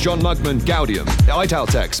Noise, John Mugman, Gaudium,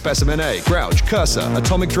 Italtech, Specimen A, Grouch, Cursor,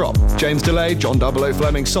 Atomic Drop, James Delay, John 00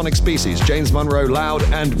 Fleming, Sonic Species, James Munro, Loud,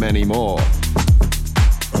 and many more.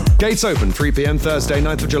 Gates open 3 p.m. Thursday,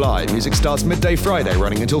 9th of July. Music starts midday Friday,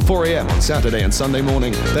 running until 4 a.m. on Saturday and Sunday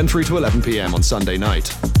morning, then through to 11 p.m. on Sunday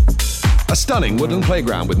night. A stunning woodland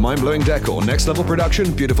playground with mind-blowing decor, next-level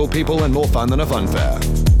production, beautiful people, and more fun than a fun fair.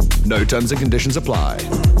 No terms and conditions apply.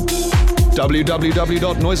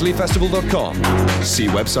 www.noisillyfestival.com. See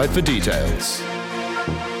website for details.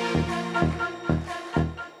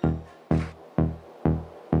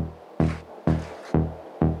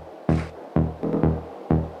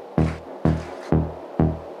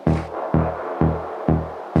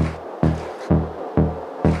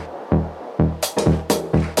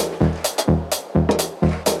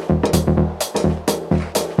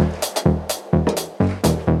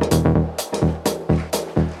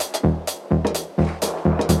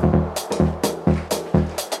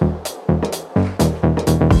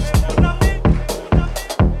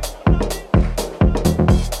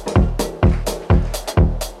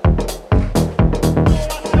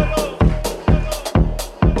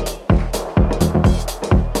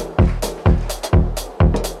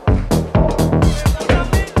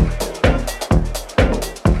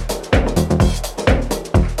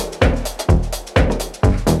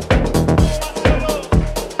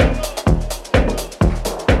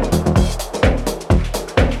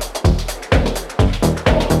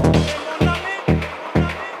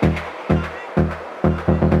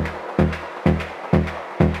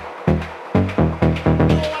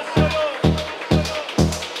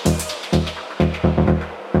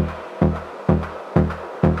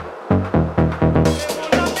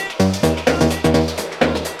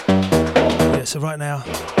 right now.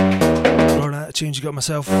 Rolling out the tunes you got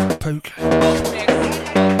myself, Pook.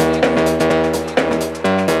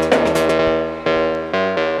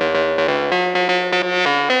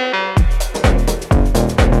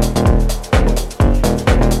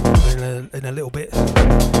 In a little bit,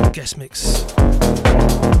 guest mix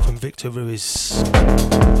from Victor Ruiz.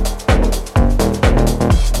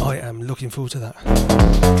 I am looking forward to that.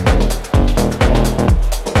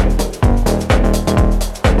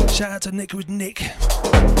 Shout out to Nick with Nick.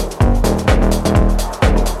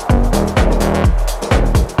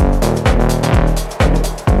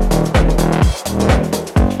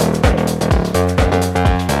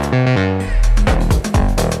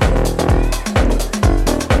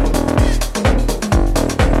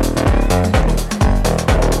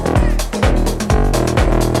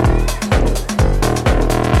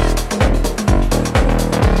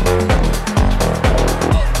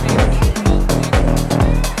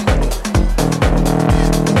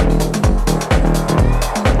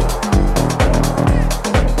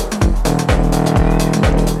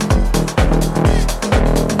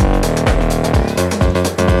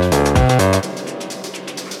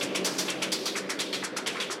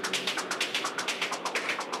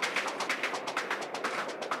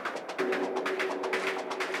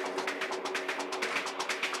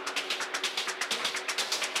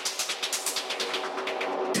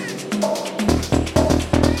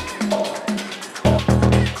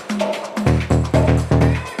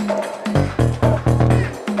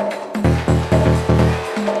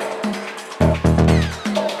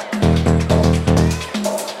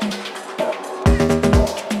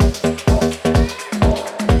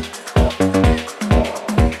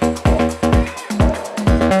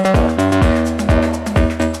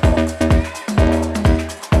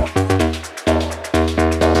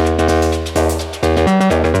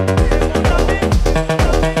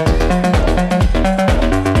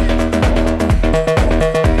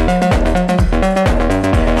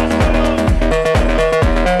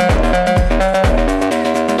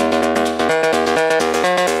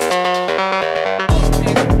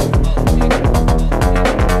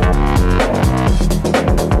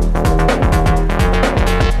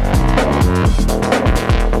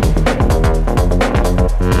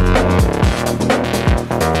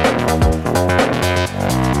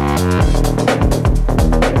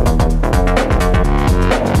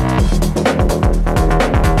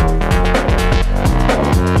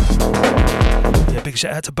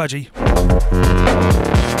 Shout out to Budgie.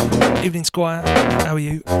 Evening Squire, how are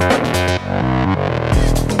you?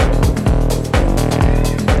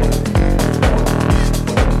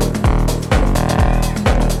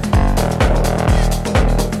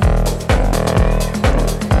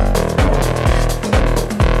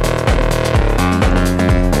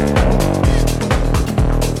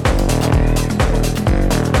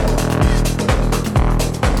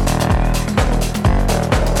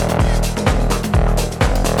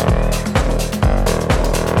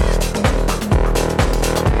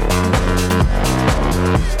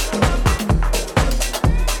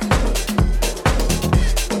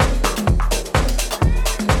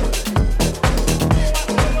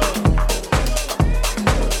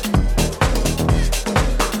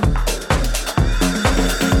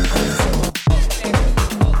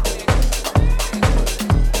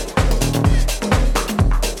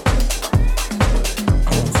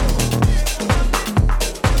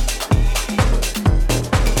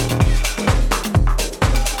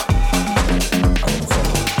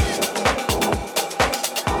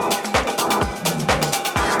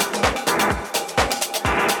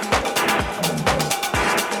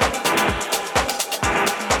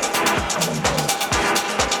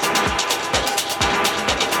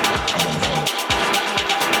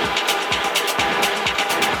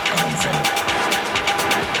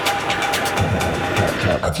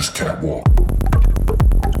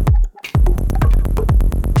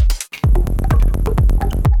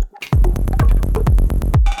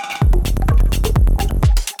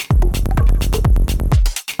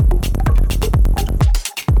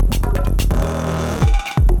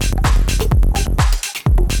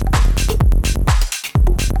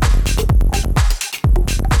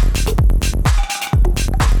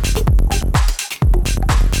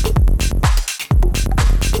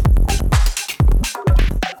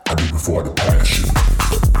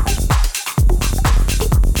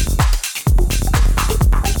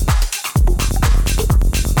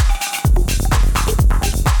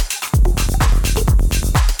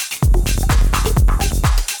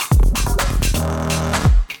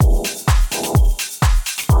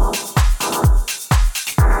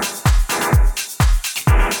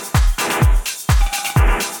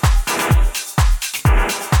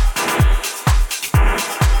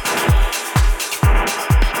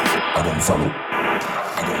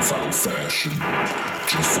 follow fashion,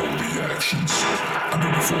 just for reactions. I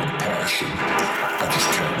never follow passion, I just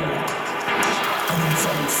can't walk. I never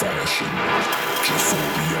follow fashion, just for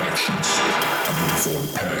reactions. I never follow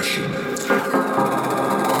passion,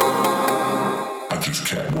 I just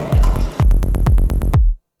can't walk.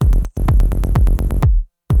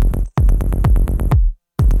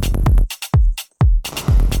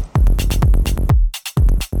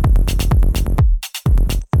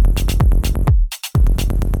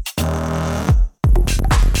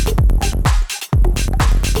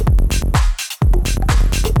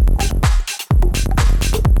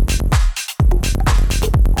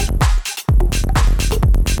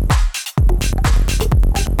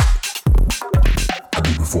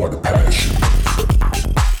 For the passion.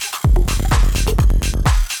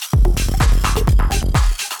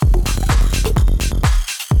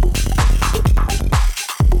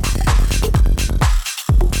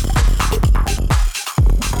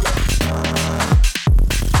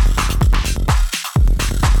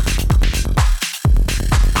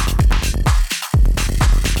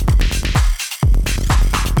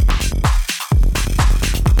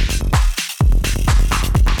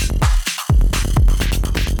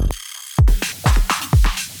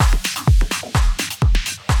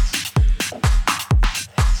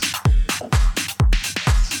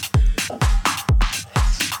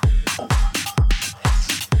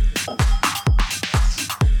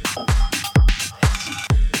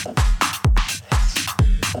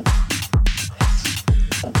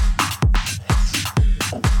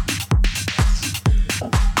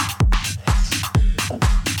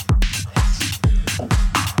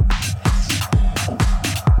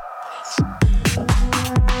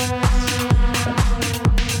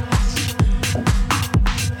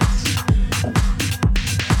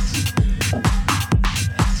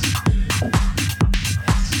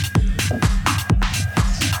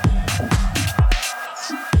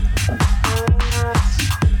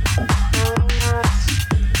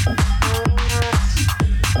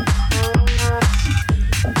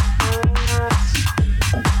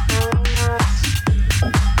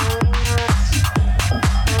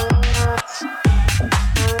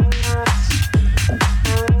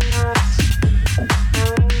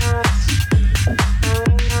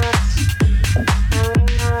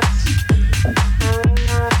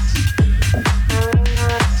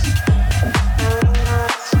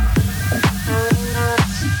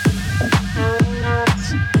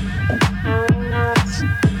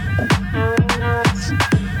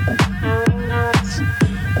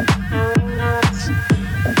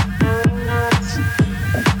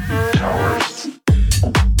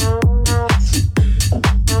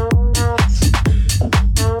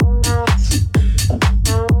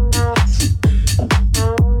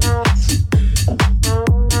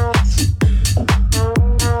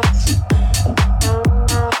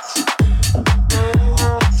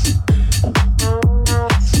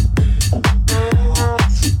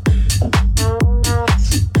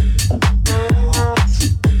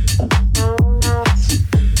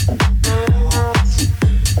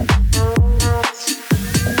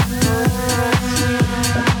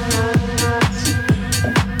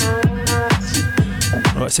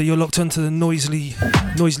 So you're locked onto the Noisily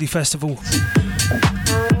Festival.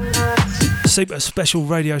 Super special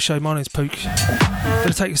radio show. My name's Pook. Going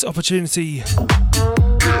to take this opportunity to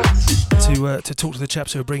talk to the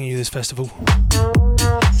chaps who are bringing you this festival.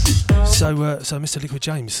 So Mr. Liquid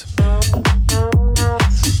James,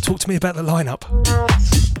 talk to me about the lineup.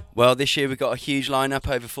 Well, this year we've got a huge lineup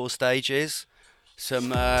over 4 stages.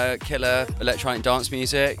 Some killer electronic dance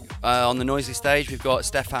music. On the Noisily stage, we've got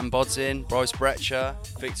Stefan Bodzin, Boris Brecher,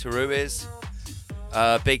 Victor Ruiz,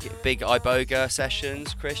 big Iboga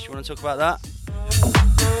sessions. Chris, you want to talk about that?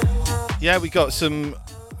 Yeah, we got some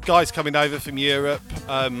guys coming over from Europe.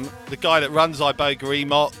 The guy that runs Iboga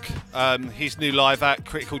Emok, his new live act,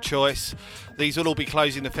 Critical Choice. These will all be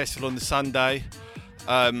closing the festival on the Sunday.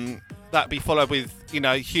 That'll be followed with,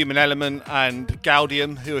 Human Element and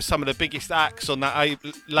Gaudium, who are some of the biggest acts on that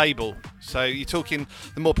label. So you're talking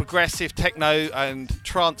the more progressive techno and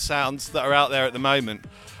trance sounds that are out there at the moment.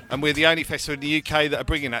 And we're the only festival in the UK that are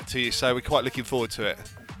bringing that to you, so we're quite looking forward to it.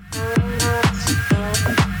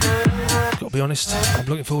 Got to be honest, I'm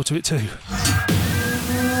looking forward to it too.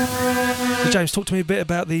 So James, talk to me a bit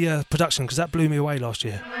about the production, because that blew me away last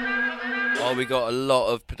year. Oh, we got a lot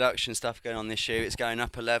of production stuff going on this year. It's going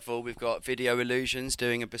up a level. We've got Video Illusions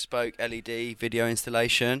doing a bespoke LED video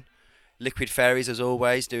installation. Liquid Fairies, as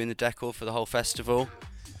always, doing the decor for the whole festival.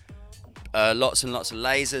 Lots and lots of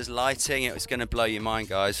lasers, lighting. It's going to blow your mind,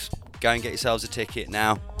 guys. Go and get yourselves a ticket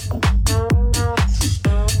now.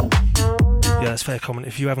 Yeah, that's fair comment.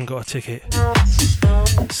 If you haven't got a ticket,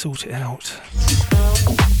 sort it out.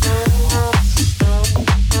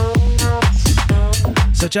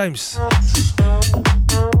 So James,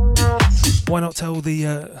 why not tell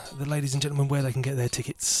the ladies and gentlemen where they can get their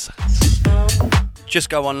tickets?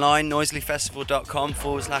 Just go online,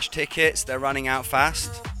 noisillyfestival.com/tickets. They're running out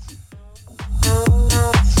fast.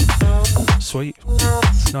 Sweet.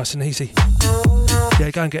 Nice and easy.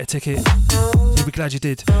 Yeah, go and get a ticket. You'll be glad you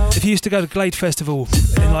did. If you used to go to Glade Festival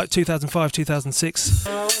in like 2005, 2006,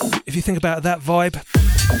 if you think about that vibe,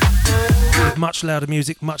 with much louder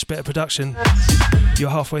music, much better production, you're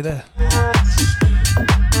halfway there.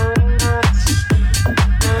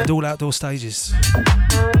 And all outdoor stages.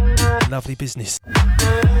 Lovely business.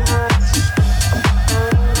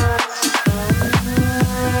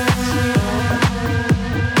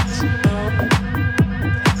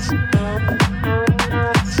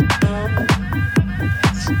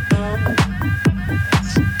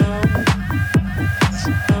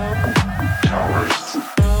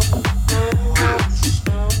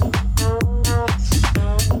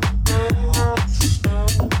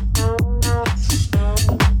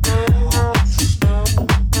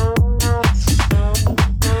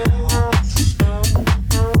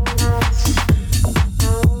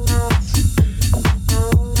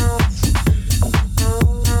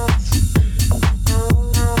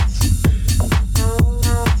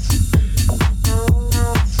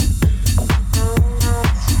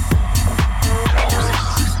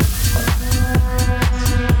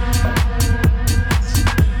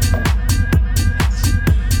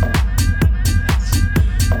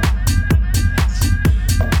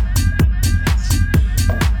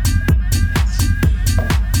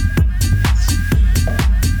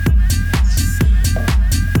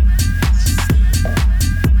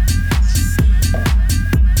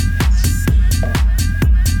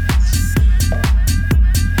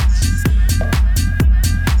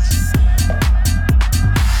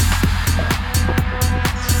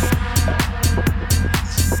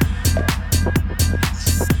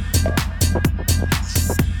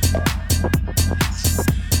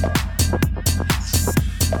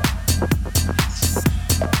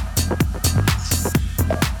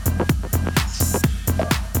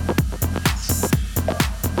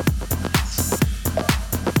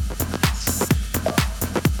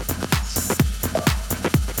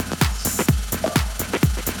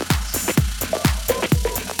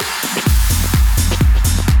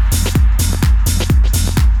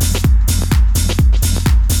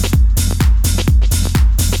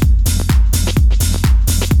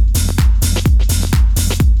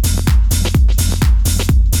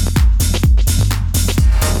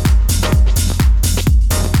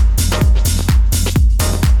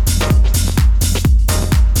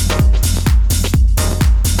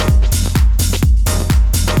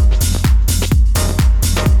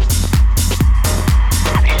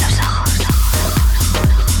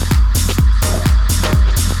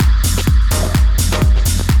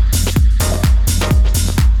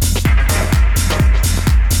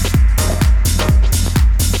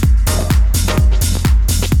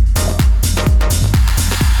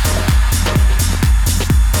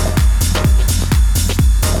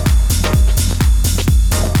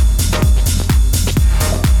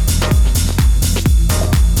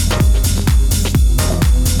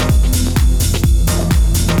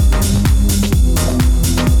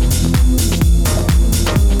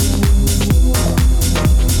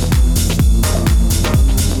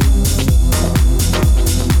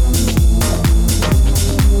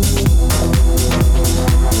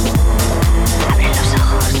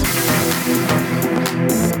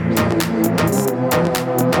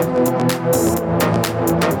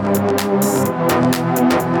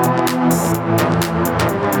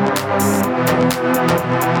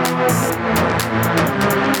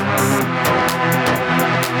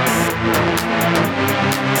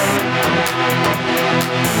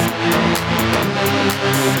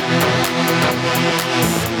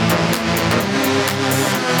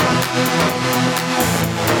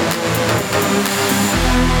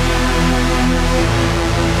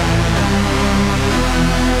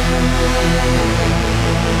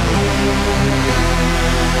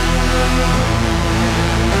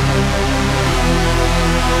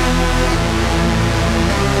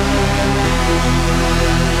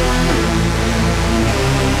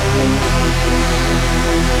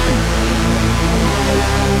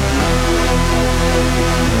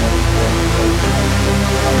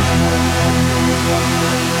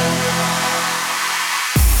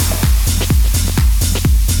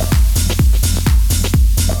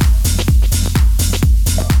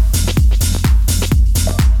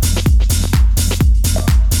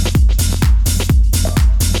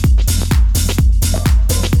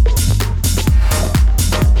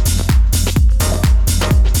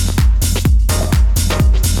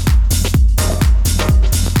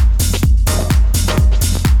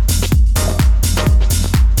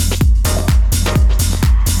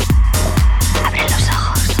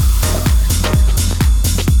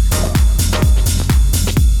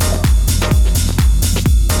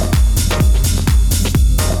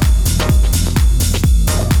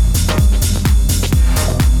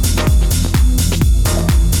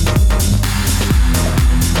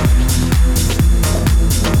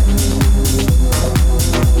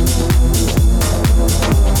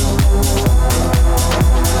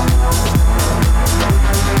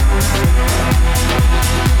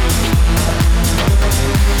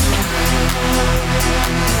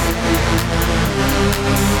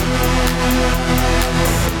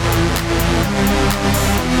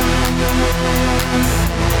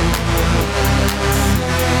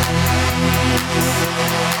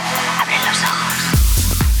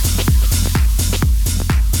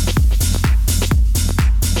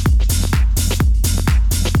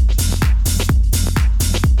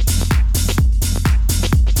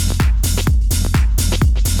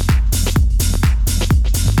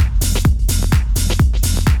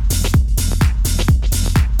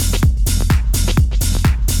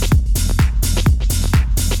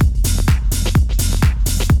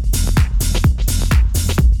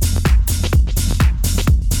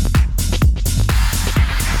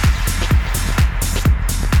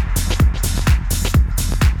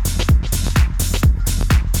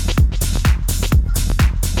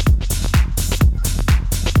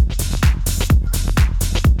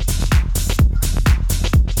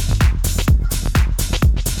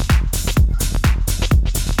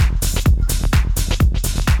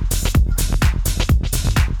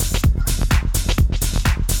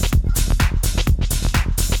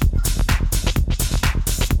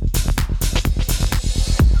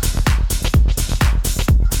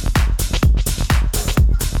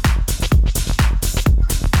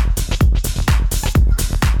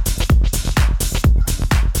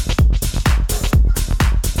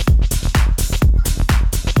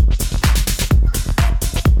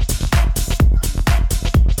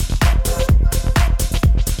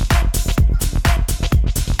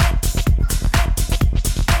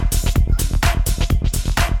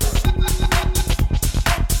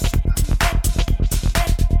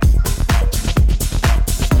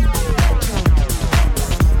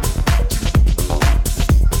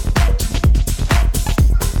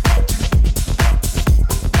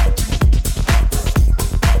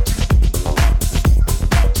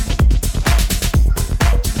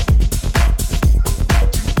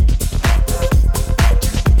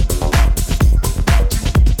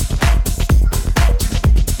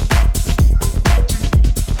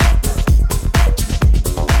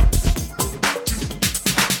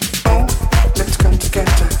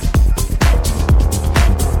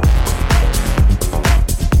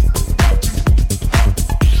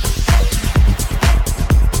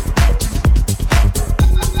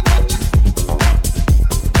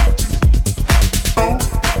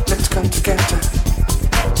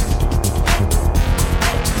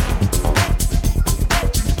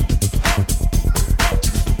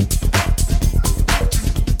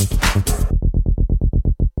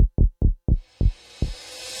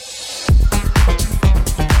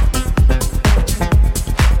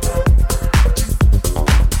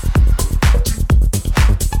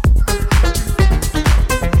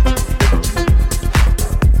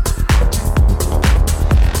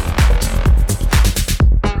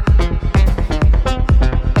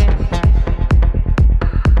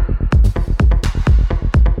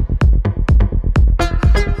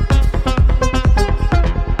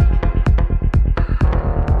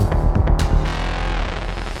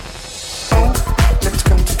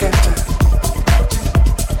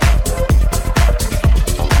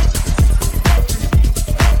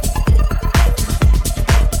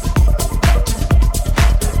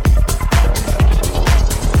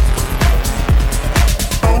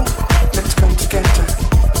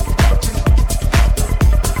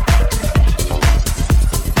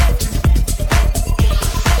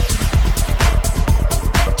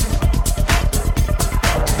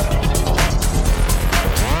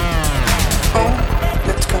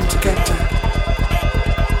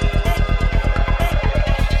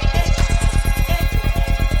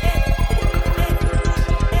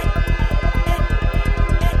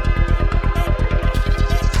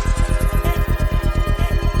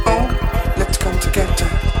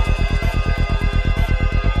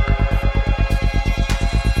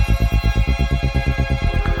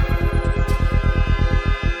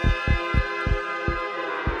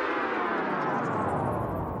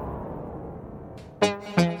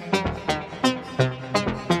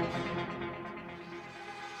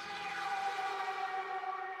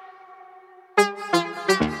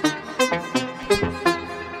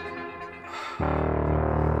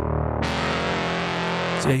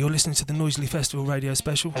 Yeah, you're listening to the Noisily Festival radio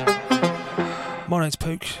special. My name's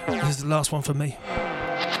Pook. This is the last one from me.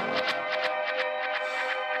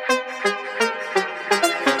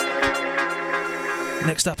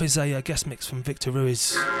 Next up is a guest mix from Victor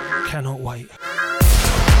Ruiz. Cannot wait.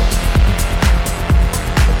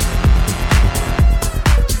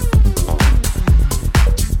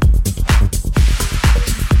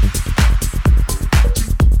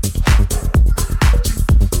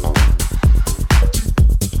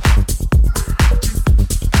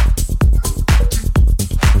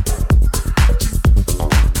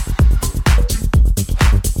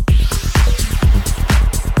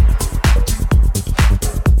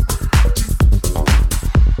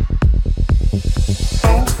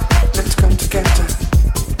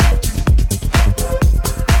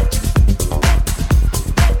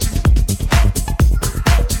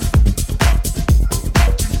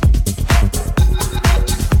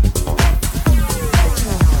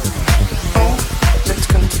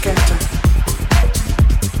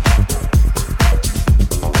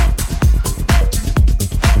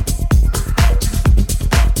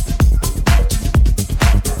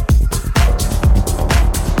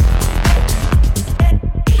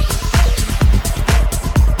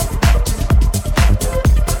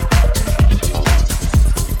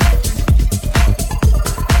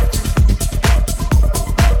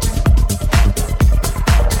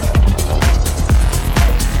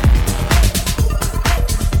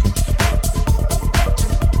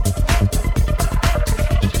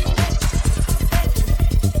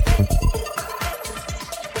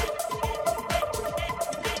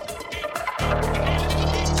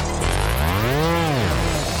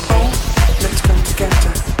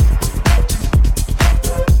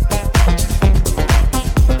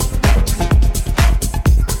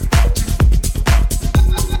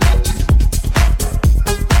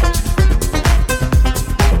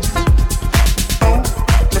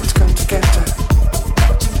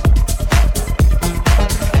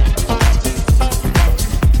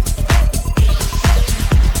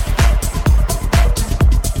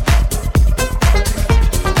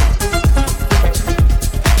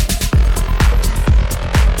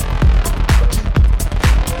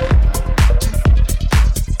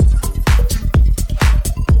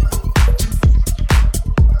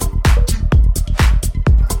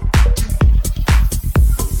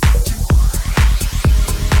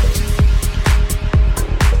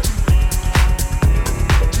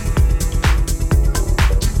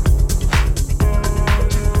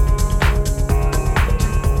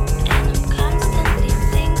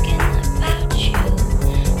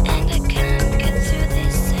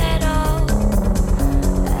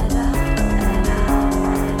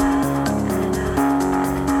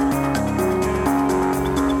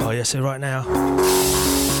 Right now,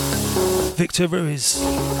 Victor Ruiz,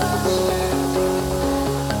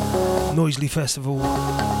 Noisily Festival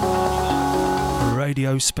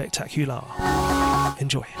Radio Spectacular.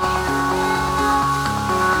 Enjoy.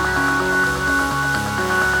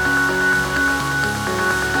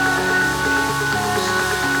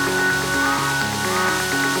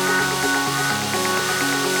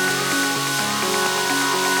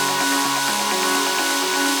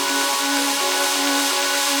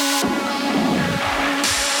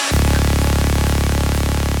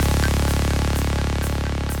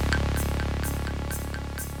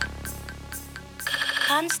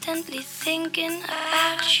 Constantly thinking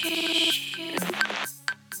about you.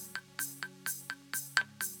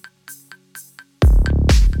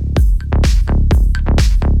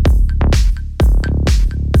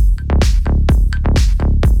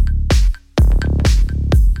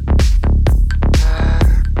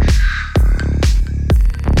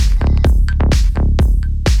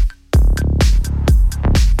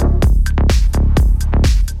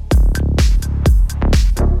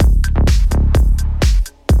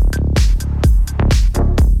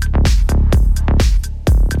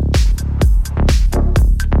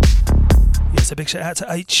 Big shout out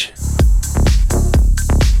to H.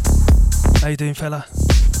 How you doing, fella?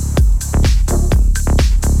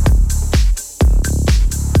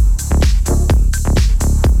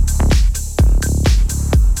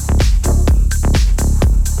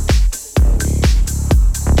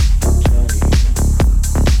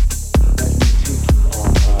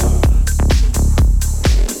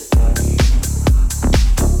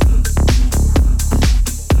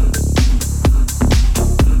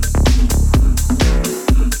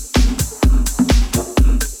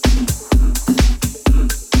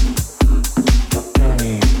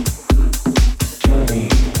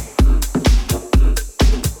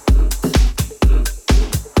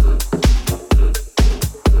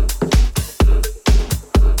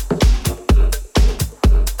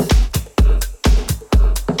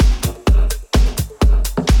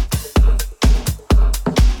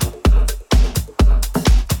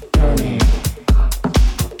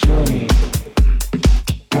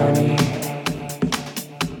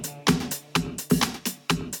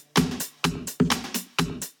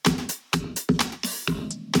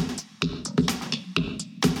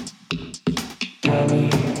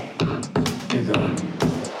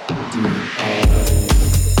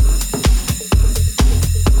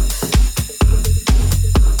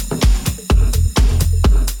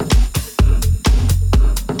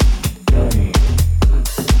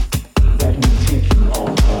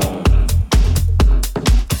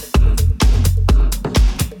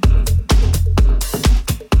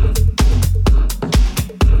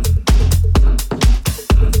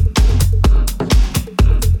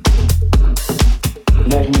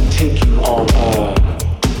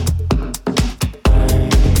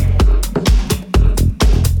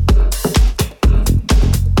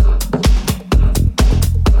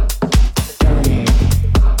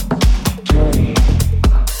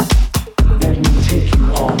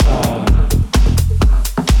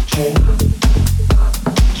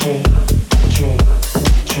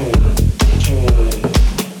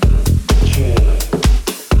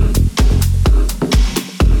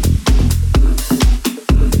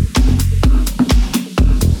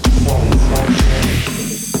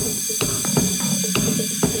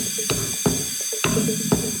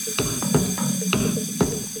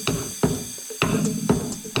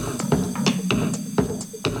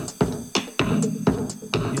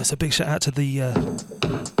 So big shout out to the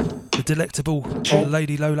delectable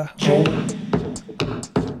Lady Lola.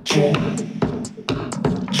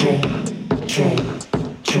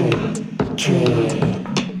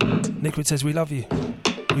 Nickwood says we love you.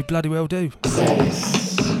 We bloody well do. Big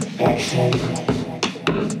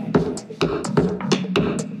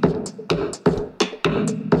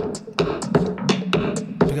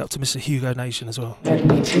up to Mr. Hugo Nation as well. Let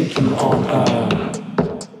me take you on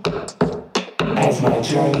as my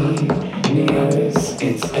journey nears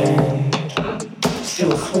its end.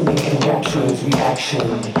 Still swimming in rapture's reaction,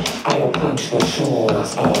 I approach the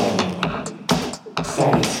shores of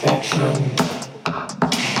satisfaction.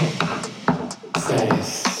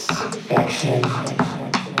 Satisfaction.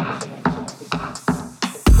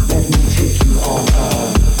 Let me take you on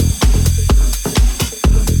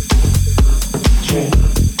drink,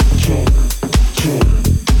 drink, drink,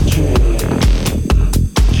 drink,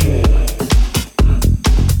 drink.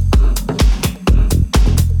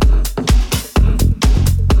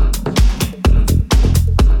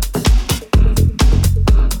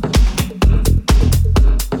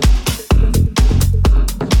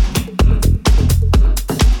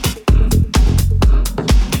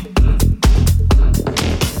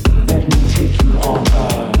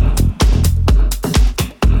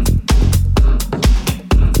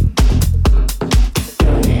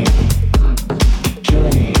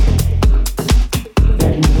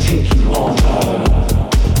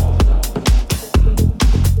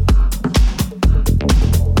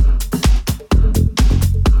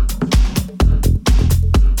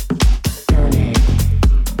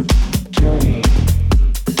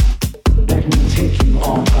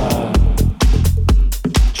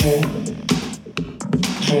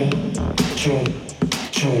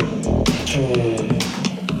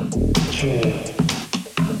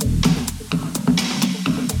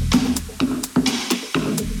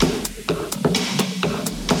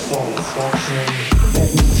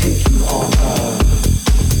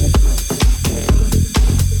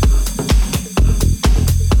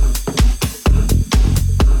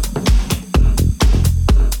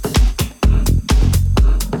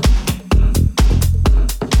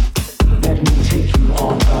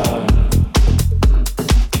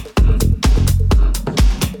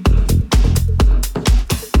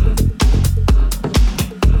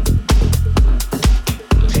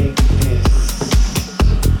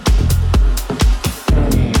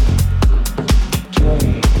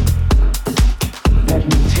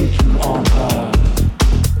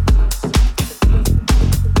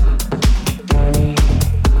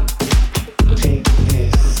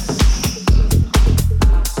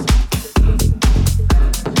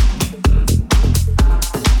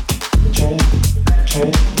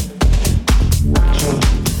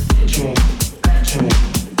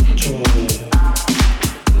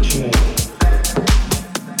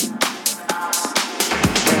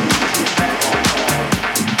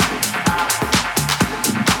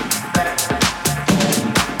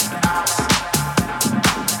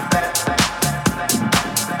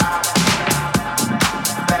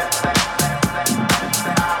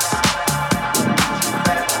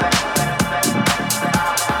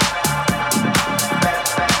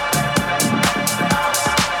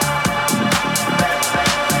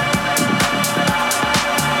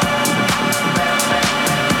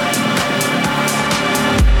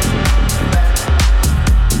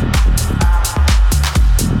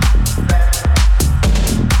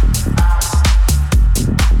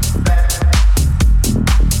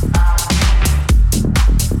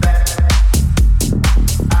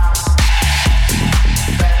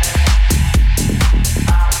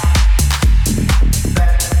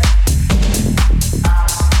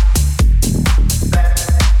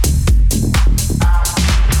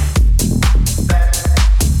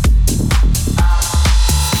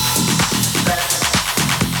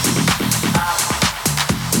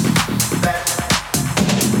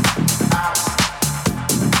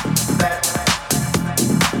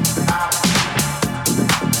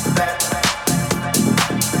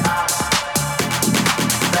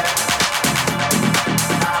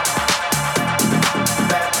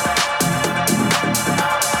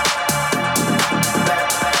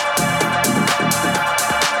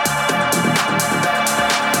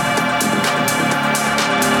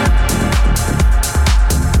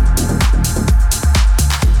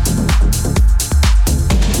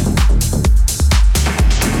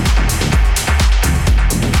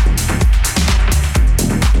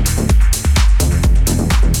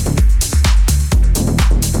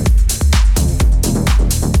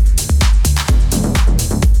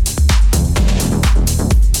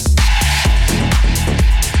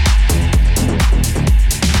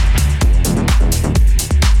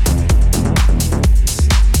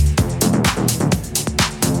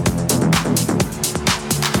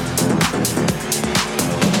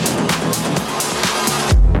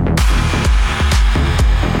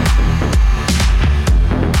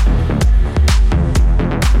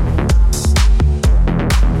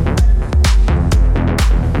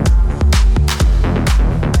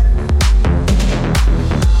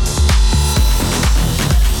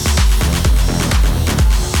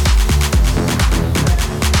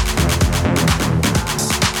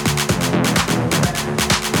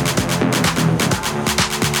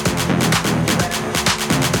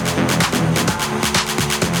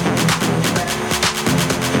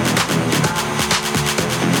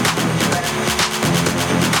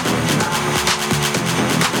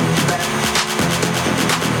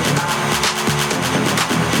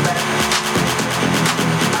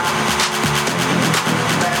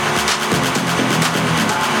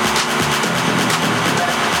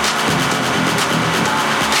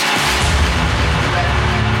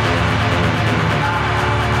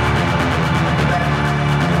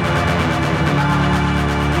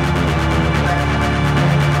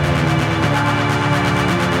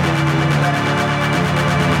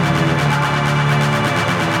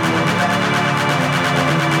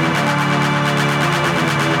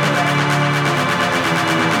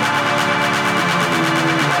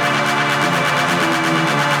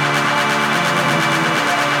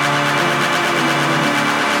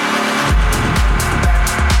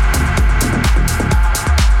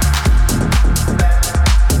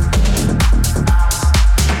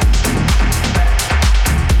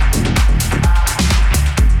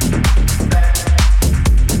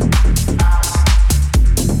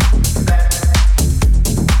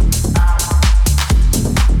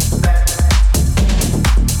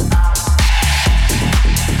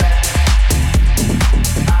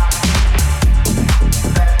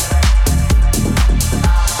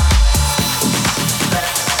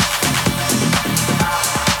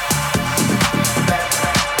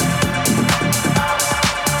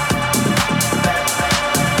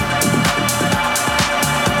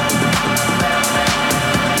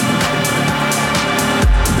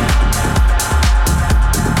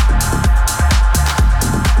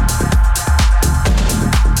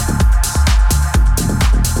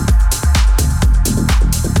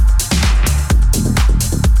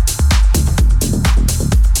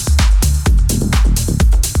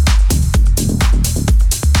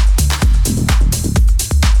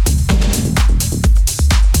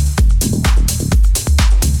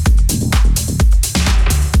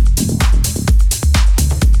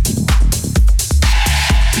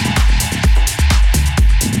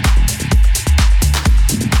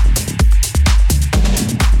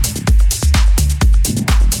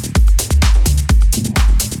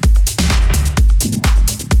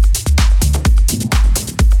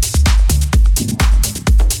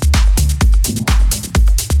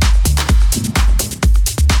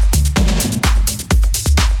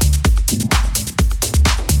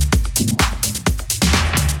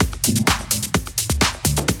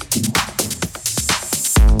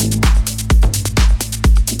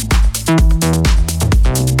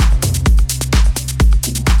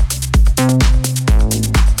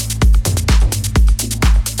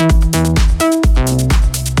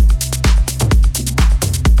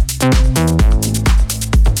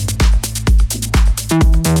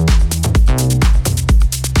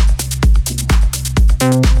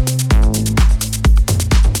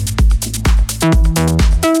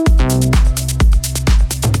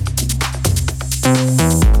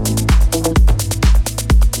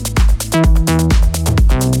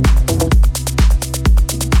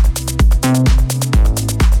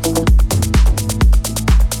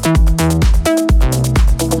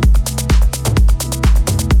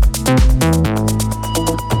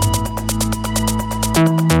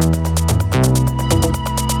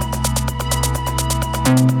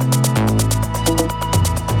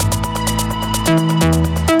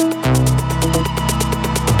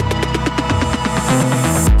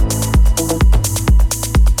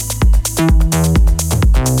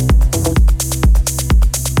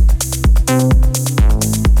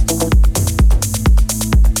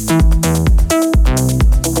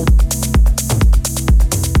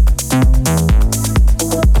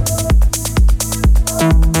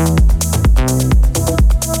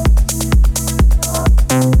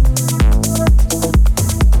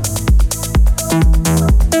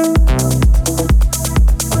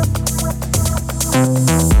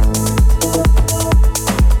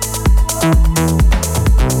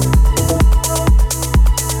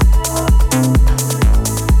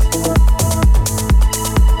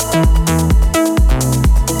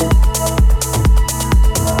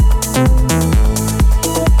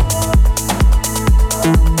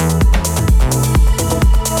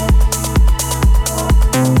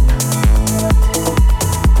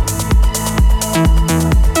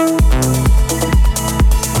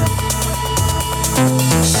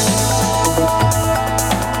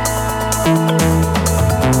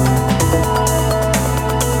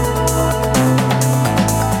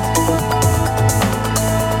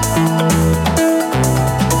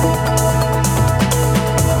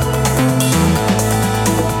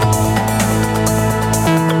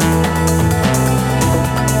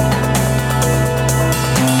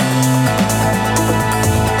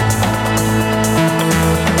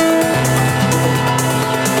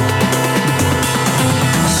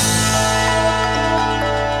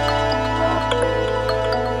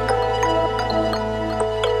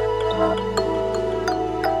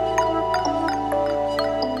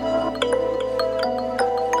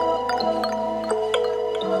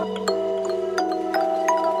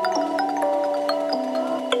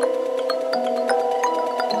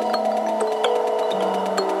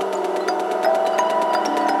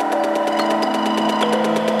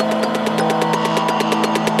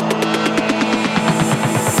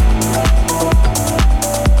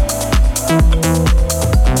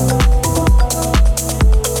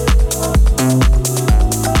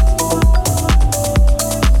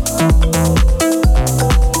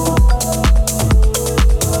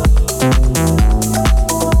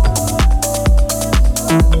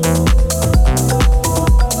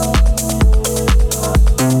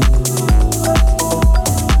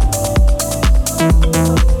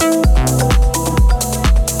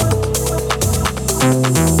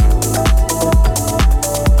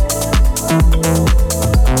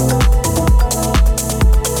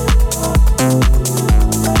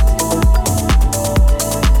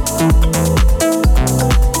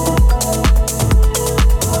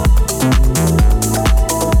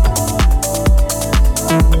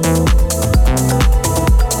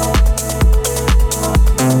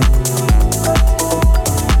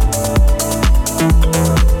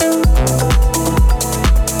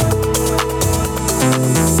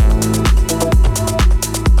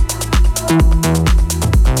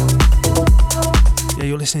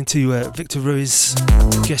 listening to Victor Ruiz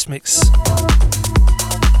guest mix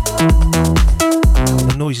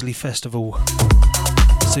the Noisily Festival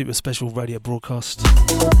super special radio broadcast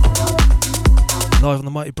live on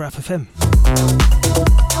the mighty Braff FM.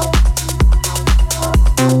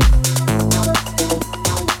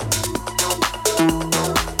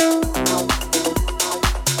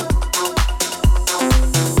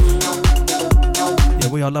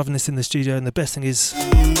 We are loving this in the studio, and the best thing is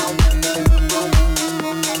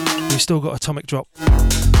we've still got Atomic Drop.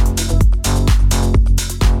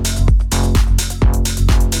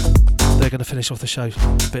 They're going to finish off the show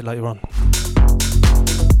a bit later on.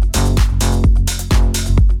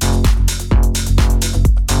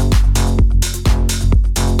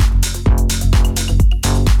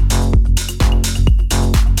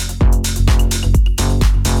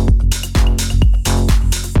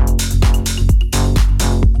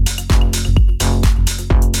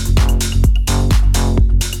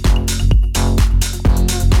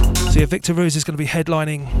 Victor Ruiz is going to be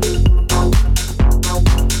headlining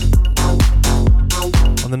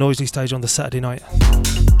on the Noisily stage on the Saturday night. It's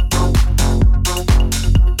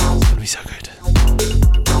going to be so good.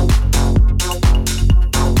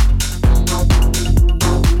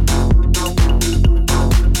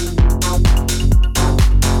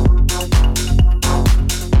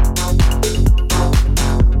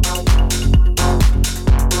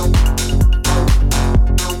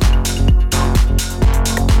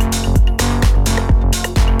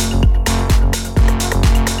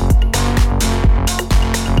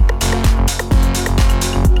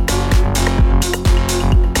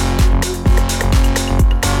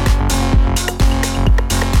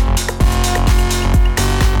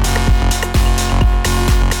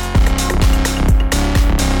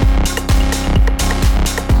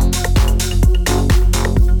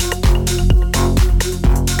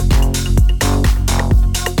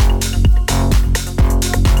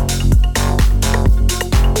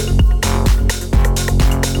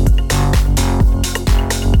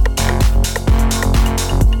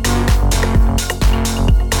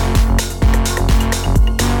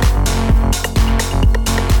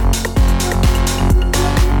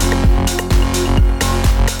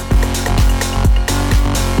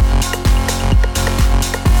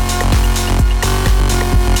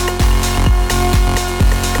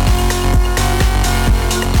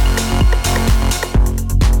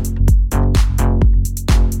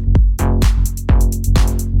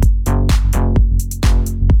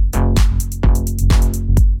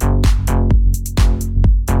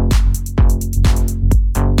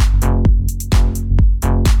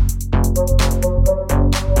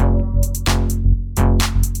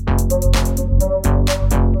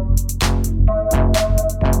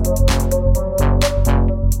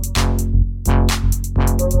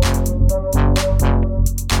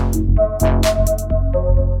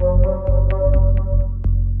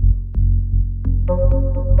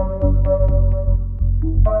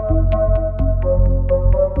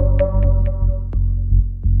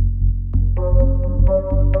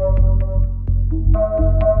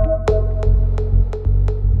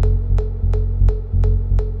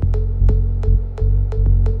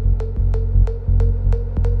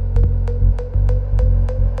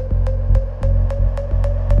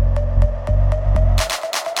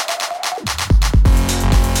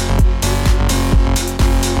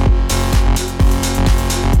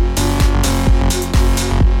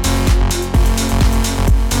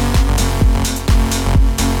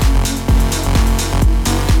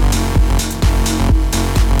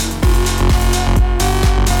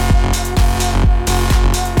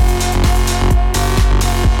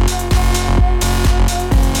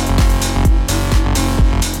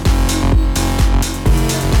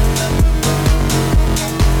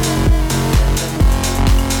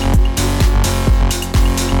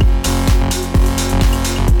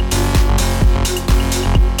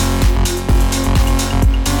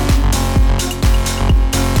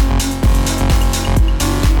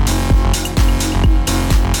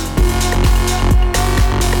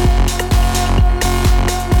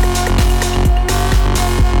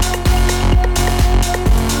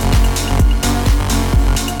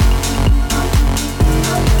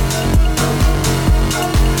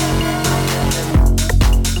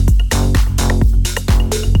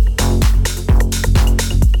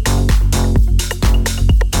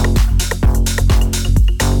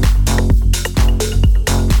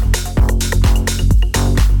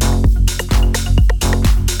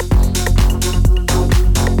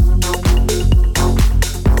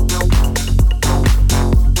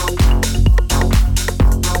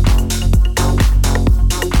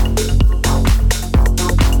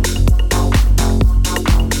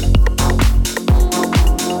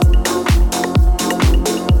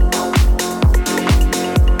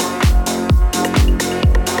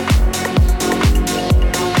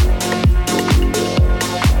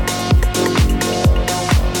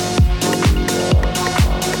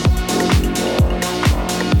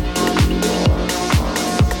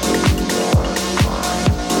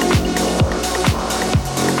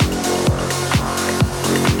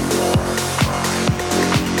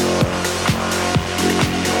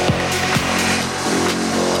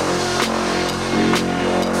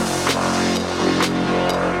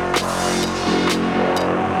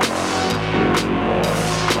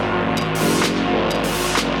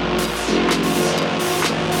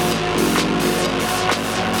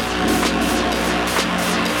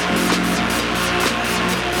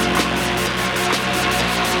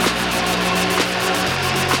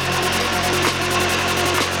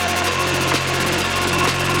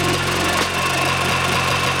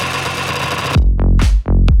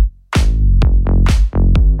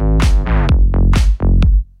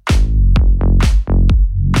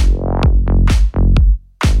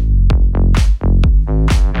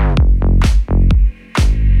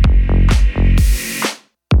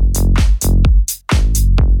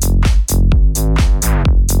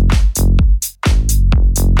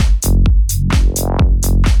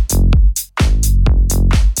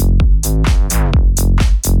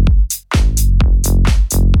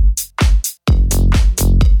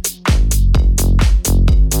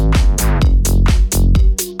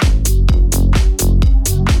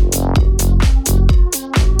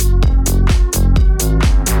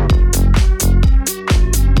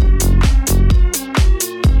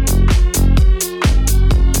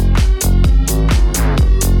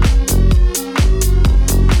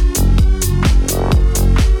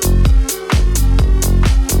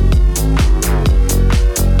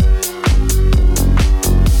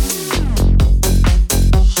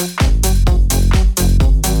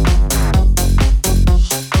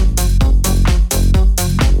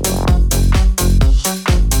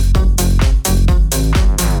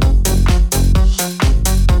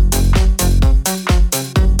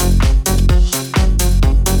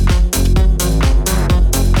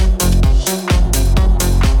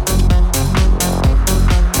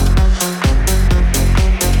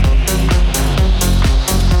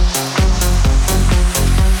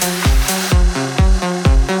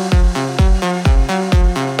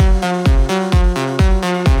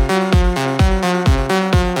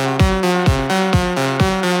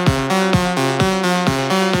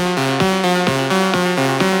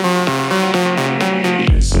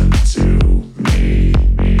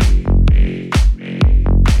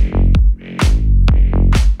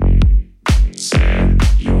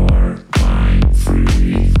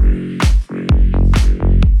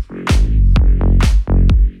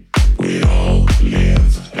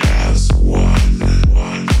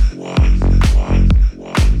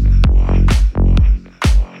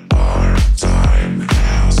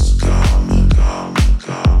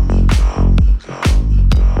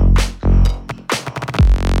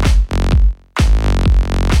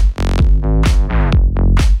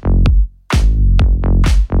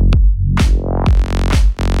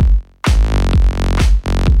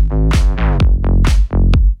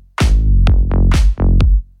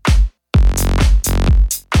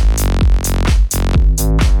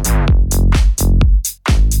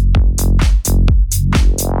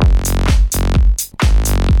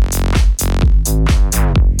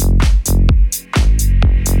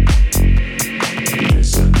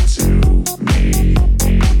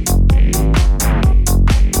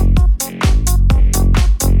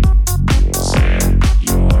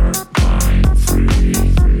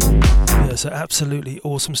 Absolutely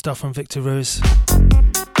awesome stuff from Victor Ruiz.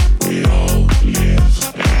 We all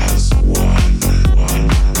live as one.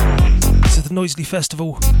 This is the Noisily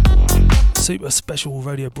Festival super special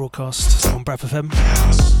radio broadcast on Brap FM.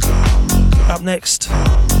 Up next,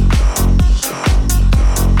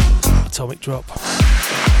 Atomic Drop.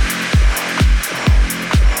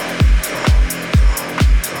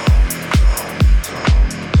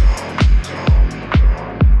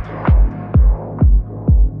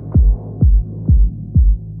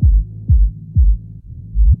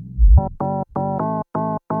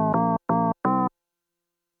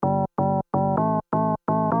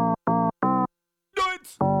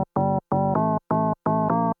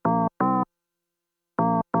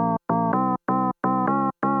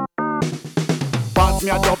 Me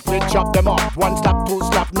a dub, we chop them up. One slap, two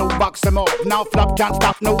slap, no box them up. Now flap can't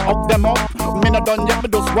stop, no up them up. Me not done yet, me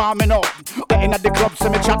just warming up. Getting at the club, so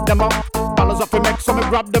me chat them up. Dollars off the mix, so me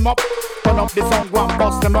grab them up. Turn up the sound, go and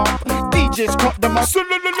bust them up. DJs cut them up. So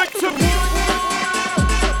mix them.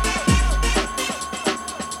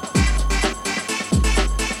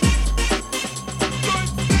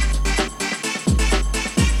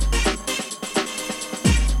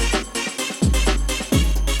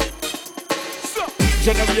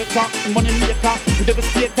 Generator, money maker,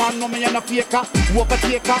 devastator, no me and a faker,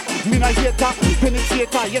 overtaker, me na hater,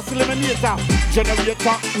 penetrator, yes eliminator.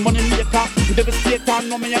 Generator, money maker, devastator,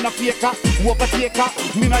 no me and a faker,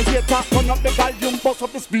 overtaker, me na hater, turn up the volume, bust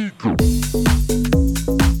up the speaker.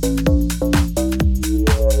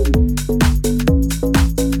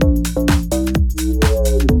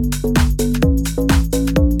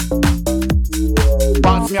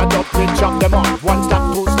 Pass me a dub, chop them up, one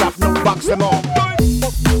slap, two slap, no box them up.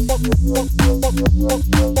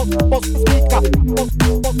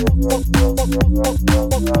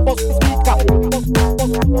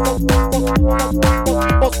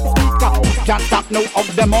 Can't stop no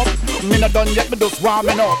of them up. Me not done yet, me just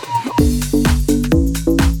warming up.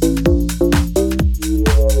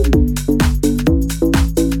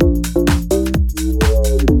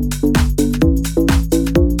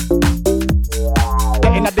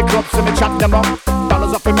 Getting at the club, so me chat them up.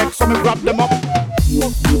 Dollars off the mix, so me grab them up.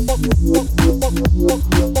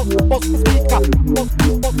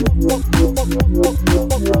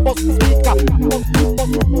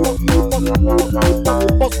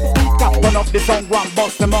 Turn up the sound, go and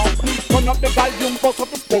bust them up. Turn up the volume, bust up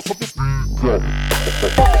the speaker.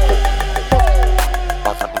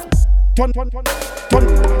 Turn up the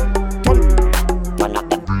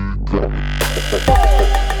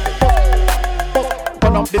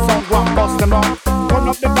turn up the sound, go and bust them up. Turn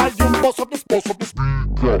up the volume, bust up the speaker.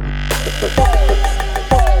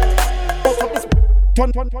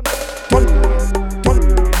 Turn up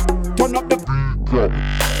the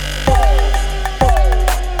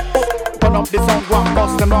turn up the sound, go and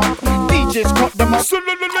bust them up. DJs cut them up.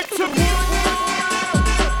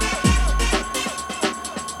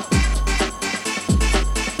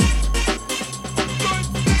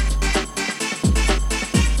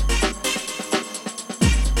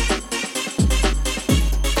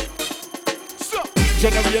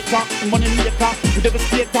 Generator, money maker,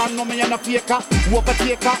 devastator, no me and a faker,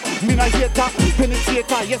 overtaker, me na hater,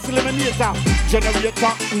 penetrator, yes eliminator.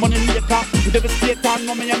 Generator, money maker, devastator,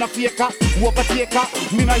 no me and a faker, overtaker,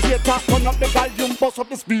 me na hater, turn up the volume, bust up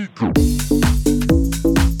the speaker.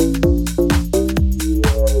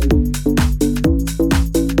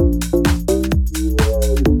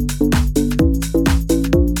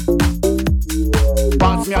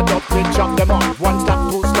 Pass me a dub, chop them up, one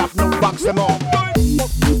slap, two slap, no box them up.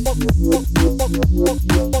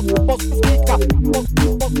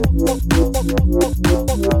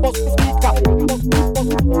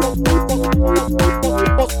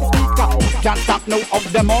 Can't stop no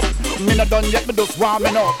of them up. Me not done yet, me just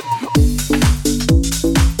warming up.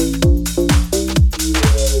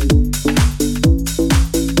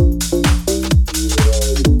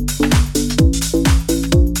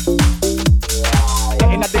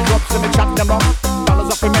 Getting at the club, so me chat them up. Dollars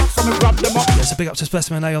off the mix, so me grab them up. Yeah, so big up to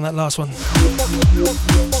Specimen A on that last one.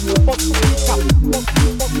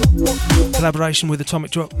 Collaboration with Atomic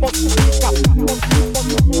Drop.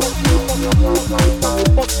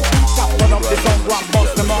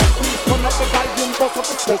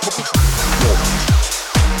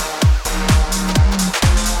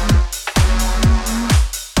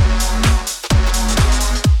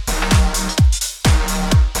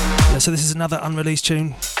 Yeah, so this is another unreleased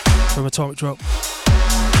tune from Atomic Drop.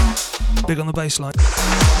 Big on the bass line.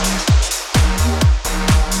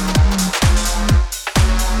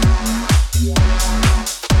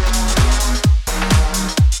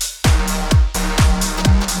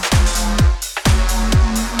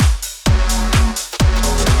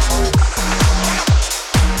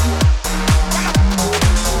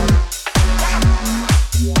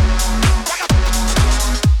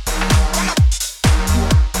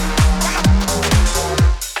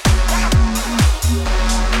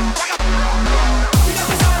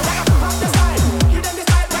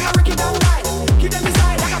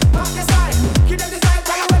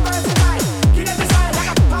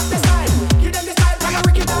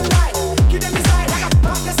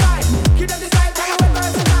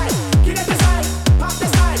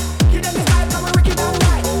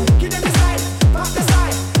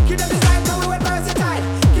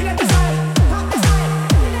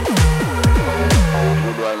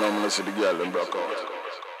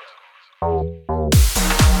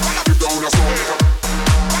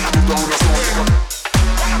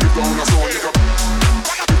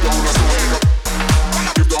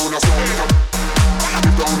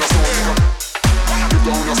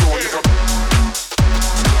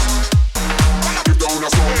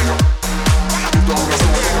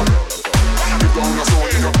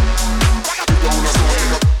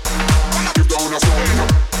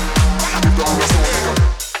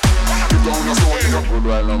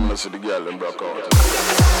 girl and broke out.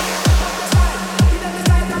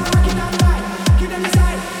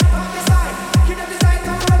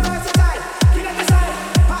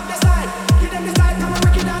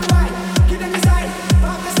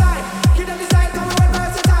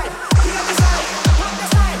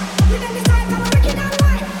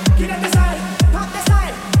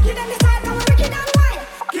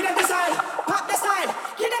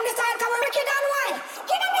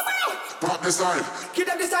 Give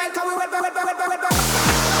them the side, come we wet. Get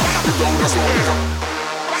down the slow,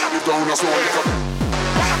 get down the slow,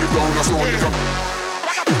 get down the slow,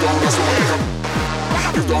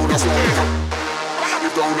 get down the slow, get down the slow,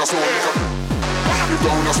 get down the slow, get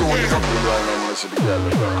down the slow, get down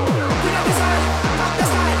the slow. Give them the side, pop the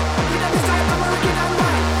side, give them the side, come we wicked and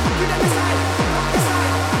wild. Give them the side, pop the side,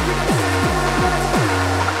 give them the side, come we wicked and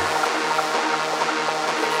wild.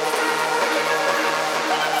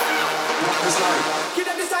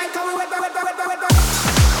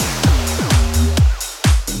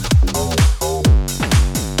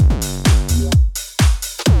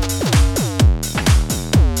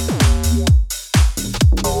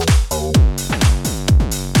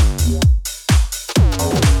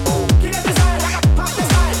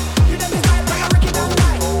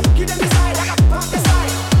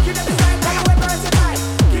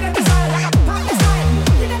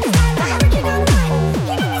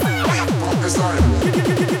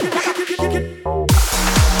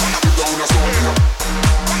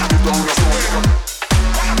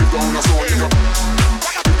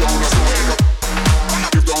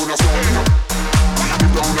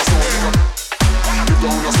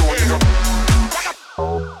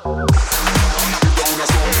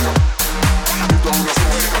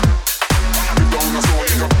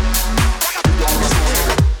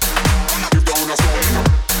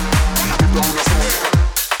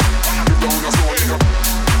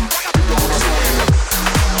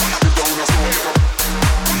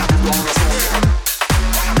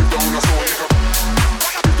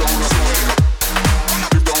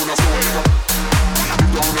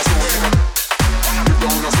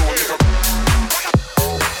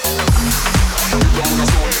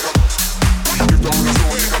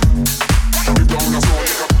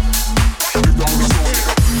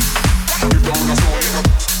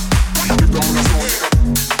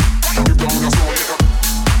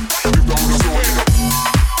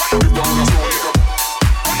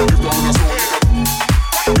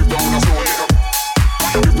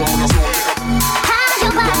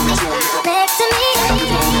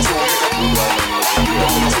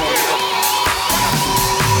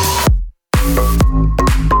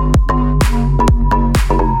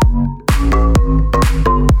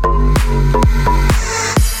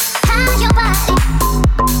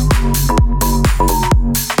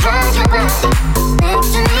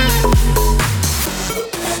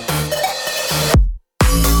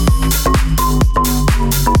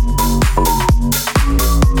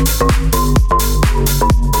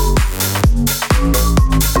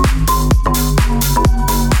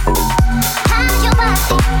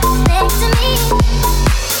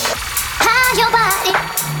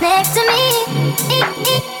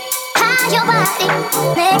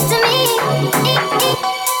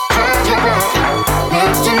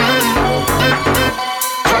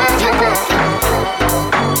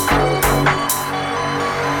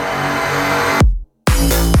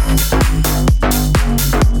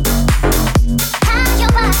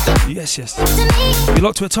 side, come we wet. Yes. You're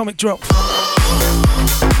locked to Atomic Drop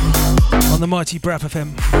on the mighty Brap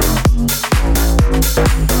FM.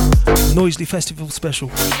 Noisily Festival Special.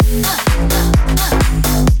 So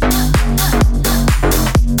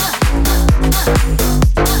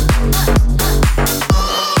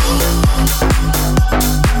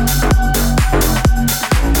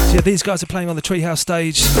yeah, these guys are playing on the Treehouse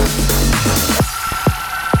stage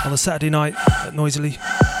on the Saturday night at Noisily.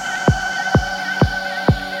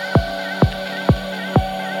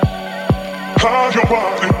 Have your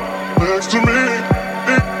body next to me.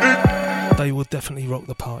 They will definitely rock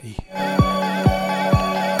the party. Have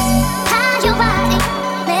your body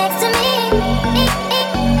next to me.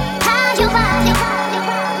 Have your body.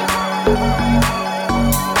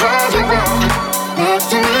 Have your body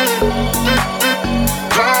next to me.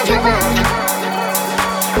 Have your body.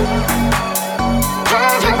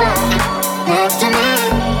 Have your body next to me.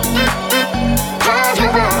 Have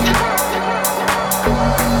your body.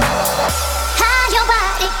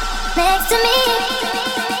 Next to me.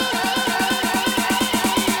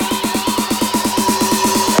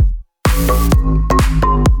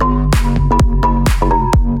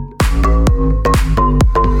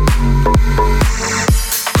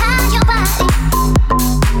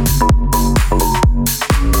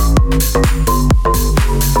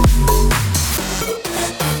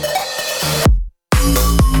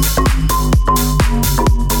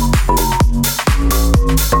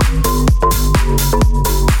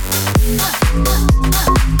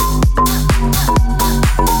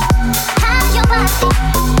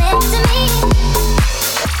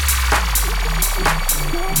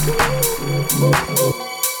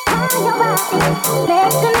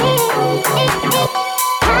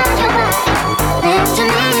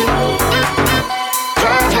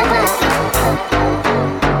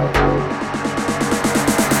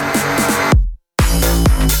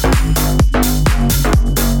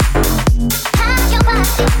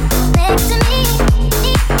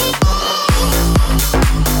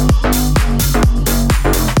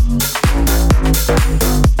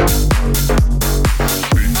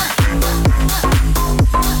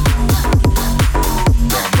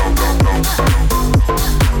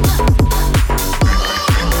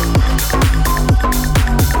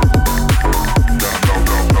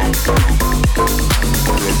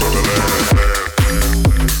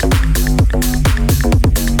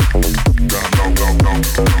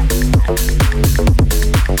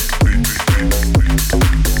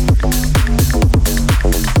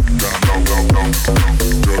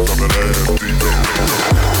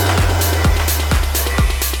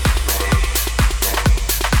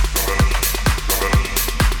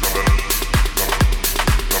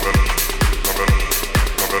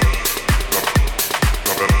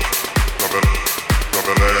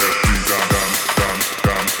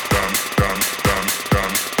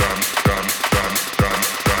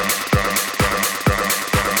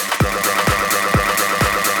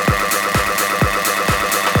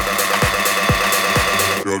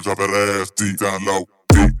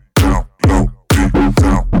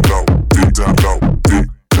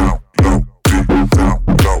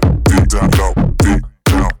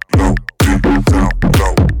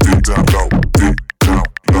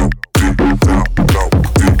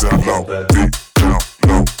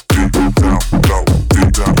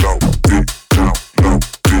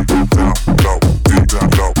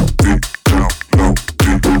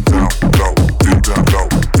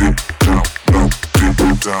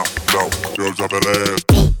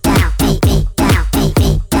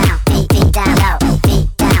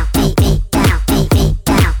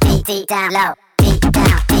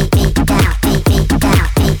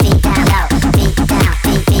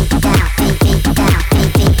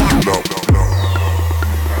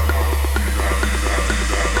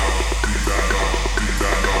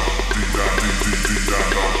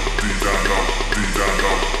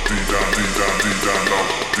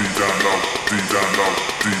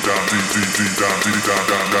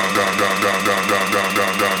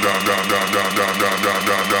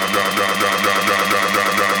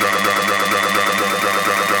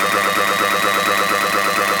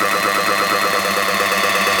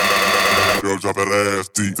 Girl, drop that ass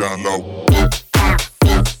deep down low.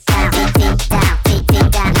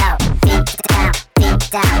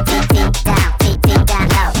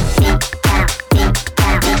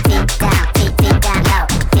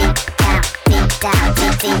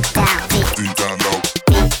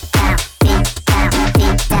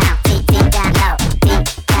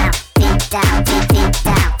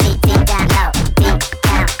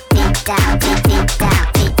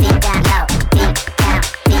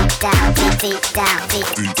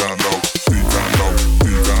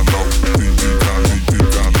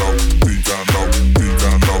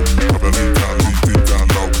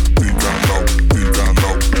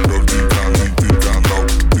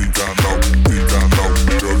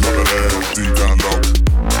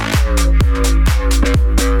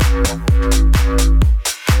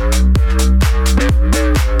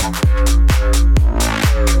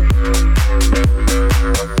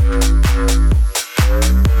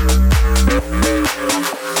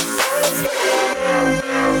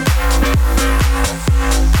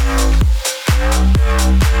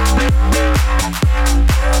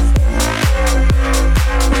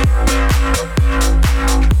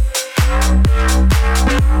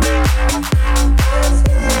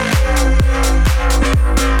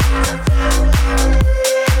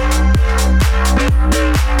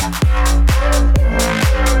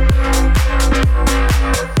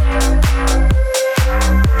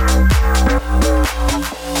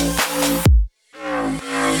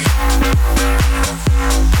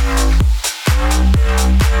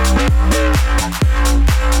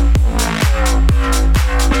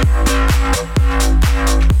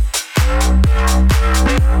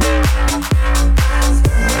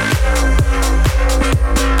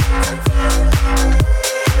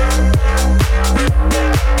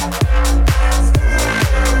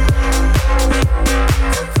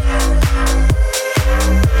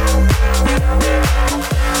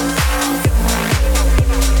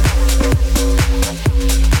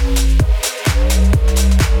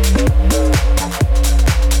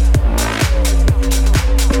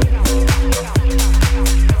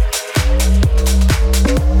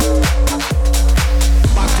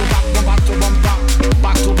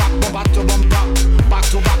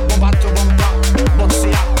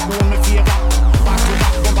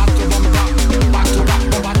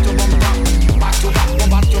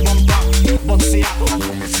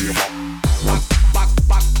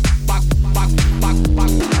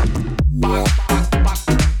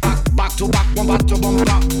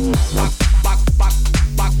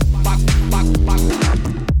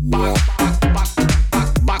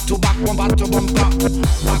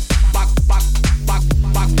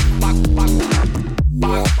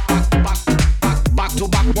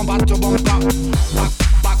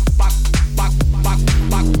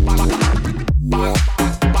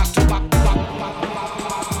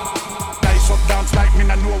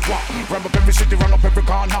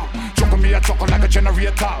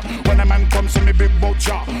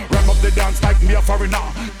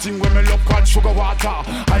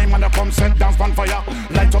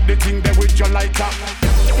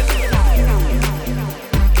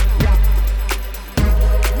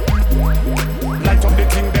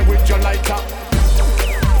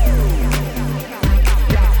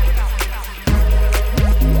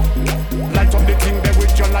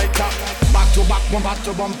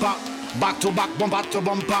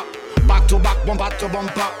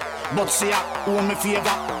 But see ya, hold me favor.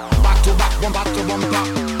 Back to back, bumper to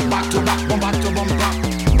bumper. Back to back, bumper to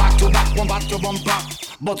bumper. Back to back, bumper to bumper.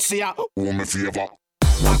 but see ya. Oh, me favor.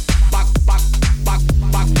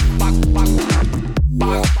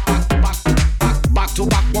 Back to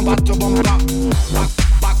back, one back to bumper.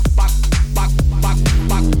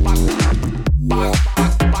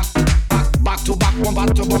 Back to back, one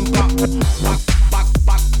back to bumper.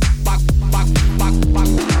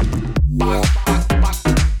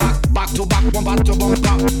 Back to back, one back to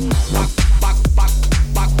bumper.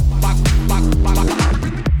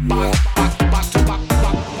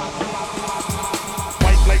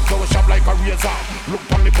 White like flower, sharp like a razor.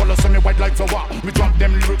 Look on the color, semi white like flower. Me drop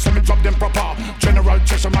them lyrics, and me drop them proper. General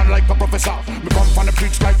Cheshire man like a professor. Me come from the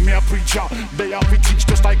preach like me a preacher. They have to teach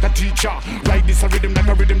just like a teacher. Like this a rhythm like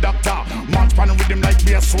a rhythm doctor. March pan rhythm like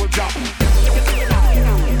me a soldier.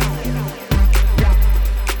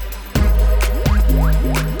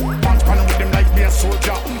 March pan rhythm like me a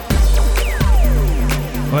soldier.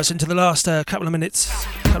 Right, it's into the last couple of minutes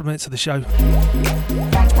of the show.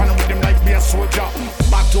 March pan rhythm like me a soldier.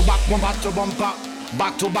 Back to back, one back to bumper.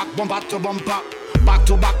 Back to back, one back to bumper. Back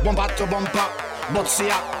to back, one back to bumper. But see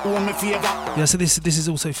ya, who me favor. Yeah, so this is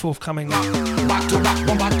also forthcoming Back to back,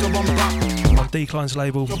 one back to bumper. on Decline's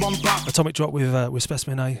label, Atomic Drop with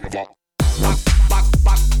Specimen A.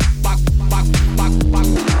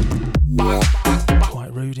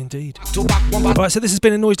 Quite rude indeed. Right, so this has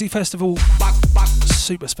been a Noisily Festival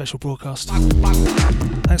super special broadcast.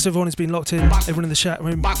 Thanks to everyone who's been locked in, everyone in the chat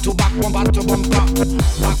room.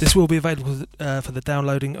 This will be available for the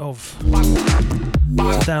downloading of.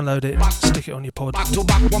 So download it, stick it on your pod,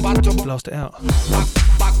 blast it out.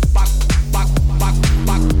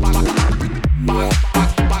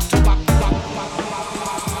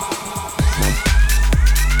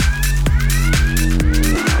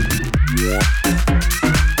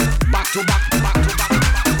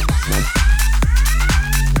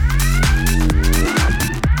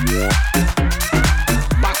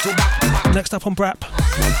 Next up on Brap,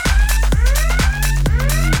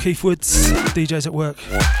 Keith Woods, DJs at Work.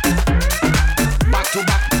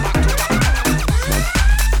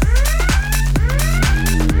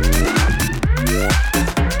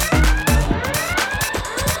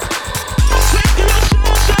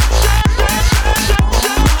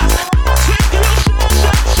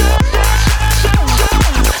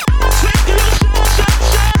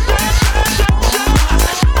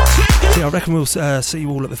 I reckon we'll see you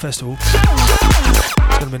all at the festival. It's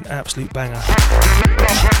going to be an absolute banger.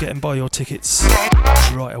 Get and buy your tickets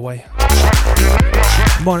right away.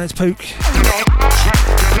 My name's Pook.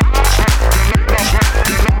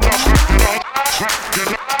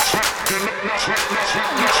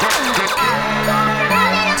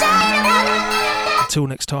 Until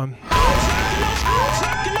next time,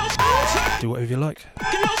 do whatever you like.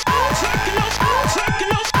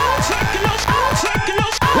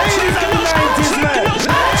 Ladies of the 90s, man.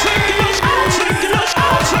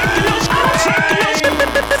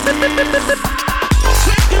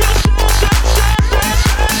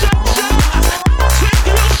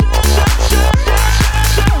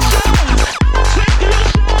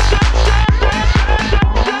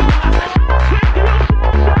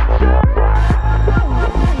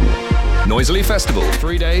 Noisily Festival,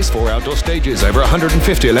 3 days, 4 outdoor stages, over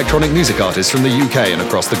 150 electronic music artists from the UK and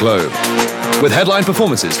across the globe. With headline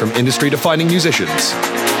performances from industry-defining musicians.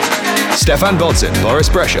 Stefan Bodzin, Boris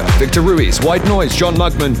Brescia, Victor Ruiz, White Noise, John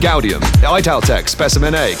Mugman, Gaudium, Italtech,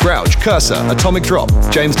 Specimen A, Grouch, Cursor, Atomic Drop,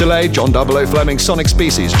 James Delay, John 00 Fleming, Sonic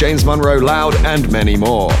Species, James Munro, Loud, and many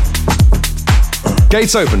more.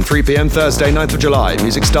 Gates open 3 p.m. Thursday, 9th of July.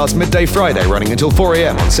 Music starts midday Friday, running until 4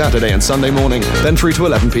 a.m. on Saturday and Sunday morning, then through to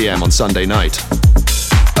 11 p.m. on Sunday night.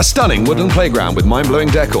 A stunning woodland playground with mind-blowing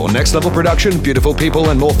decor, next-level production, beautiful people,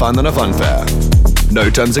 and more fun than a fun fair. No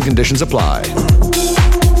terms and conditions apply.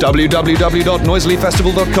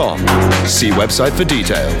 www.noisillyfestival.com. See website for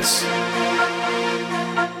details.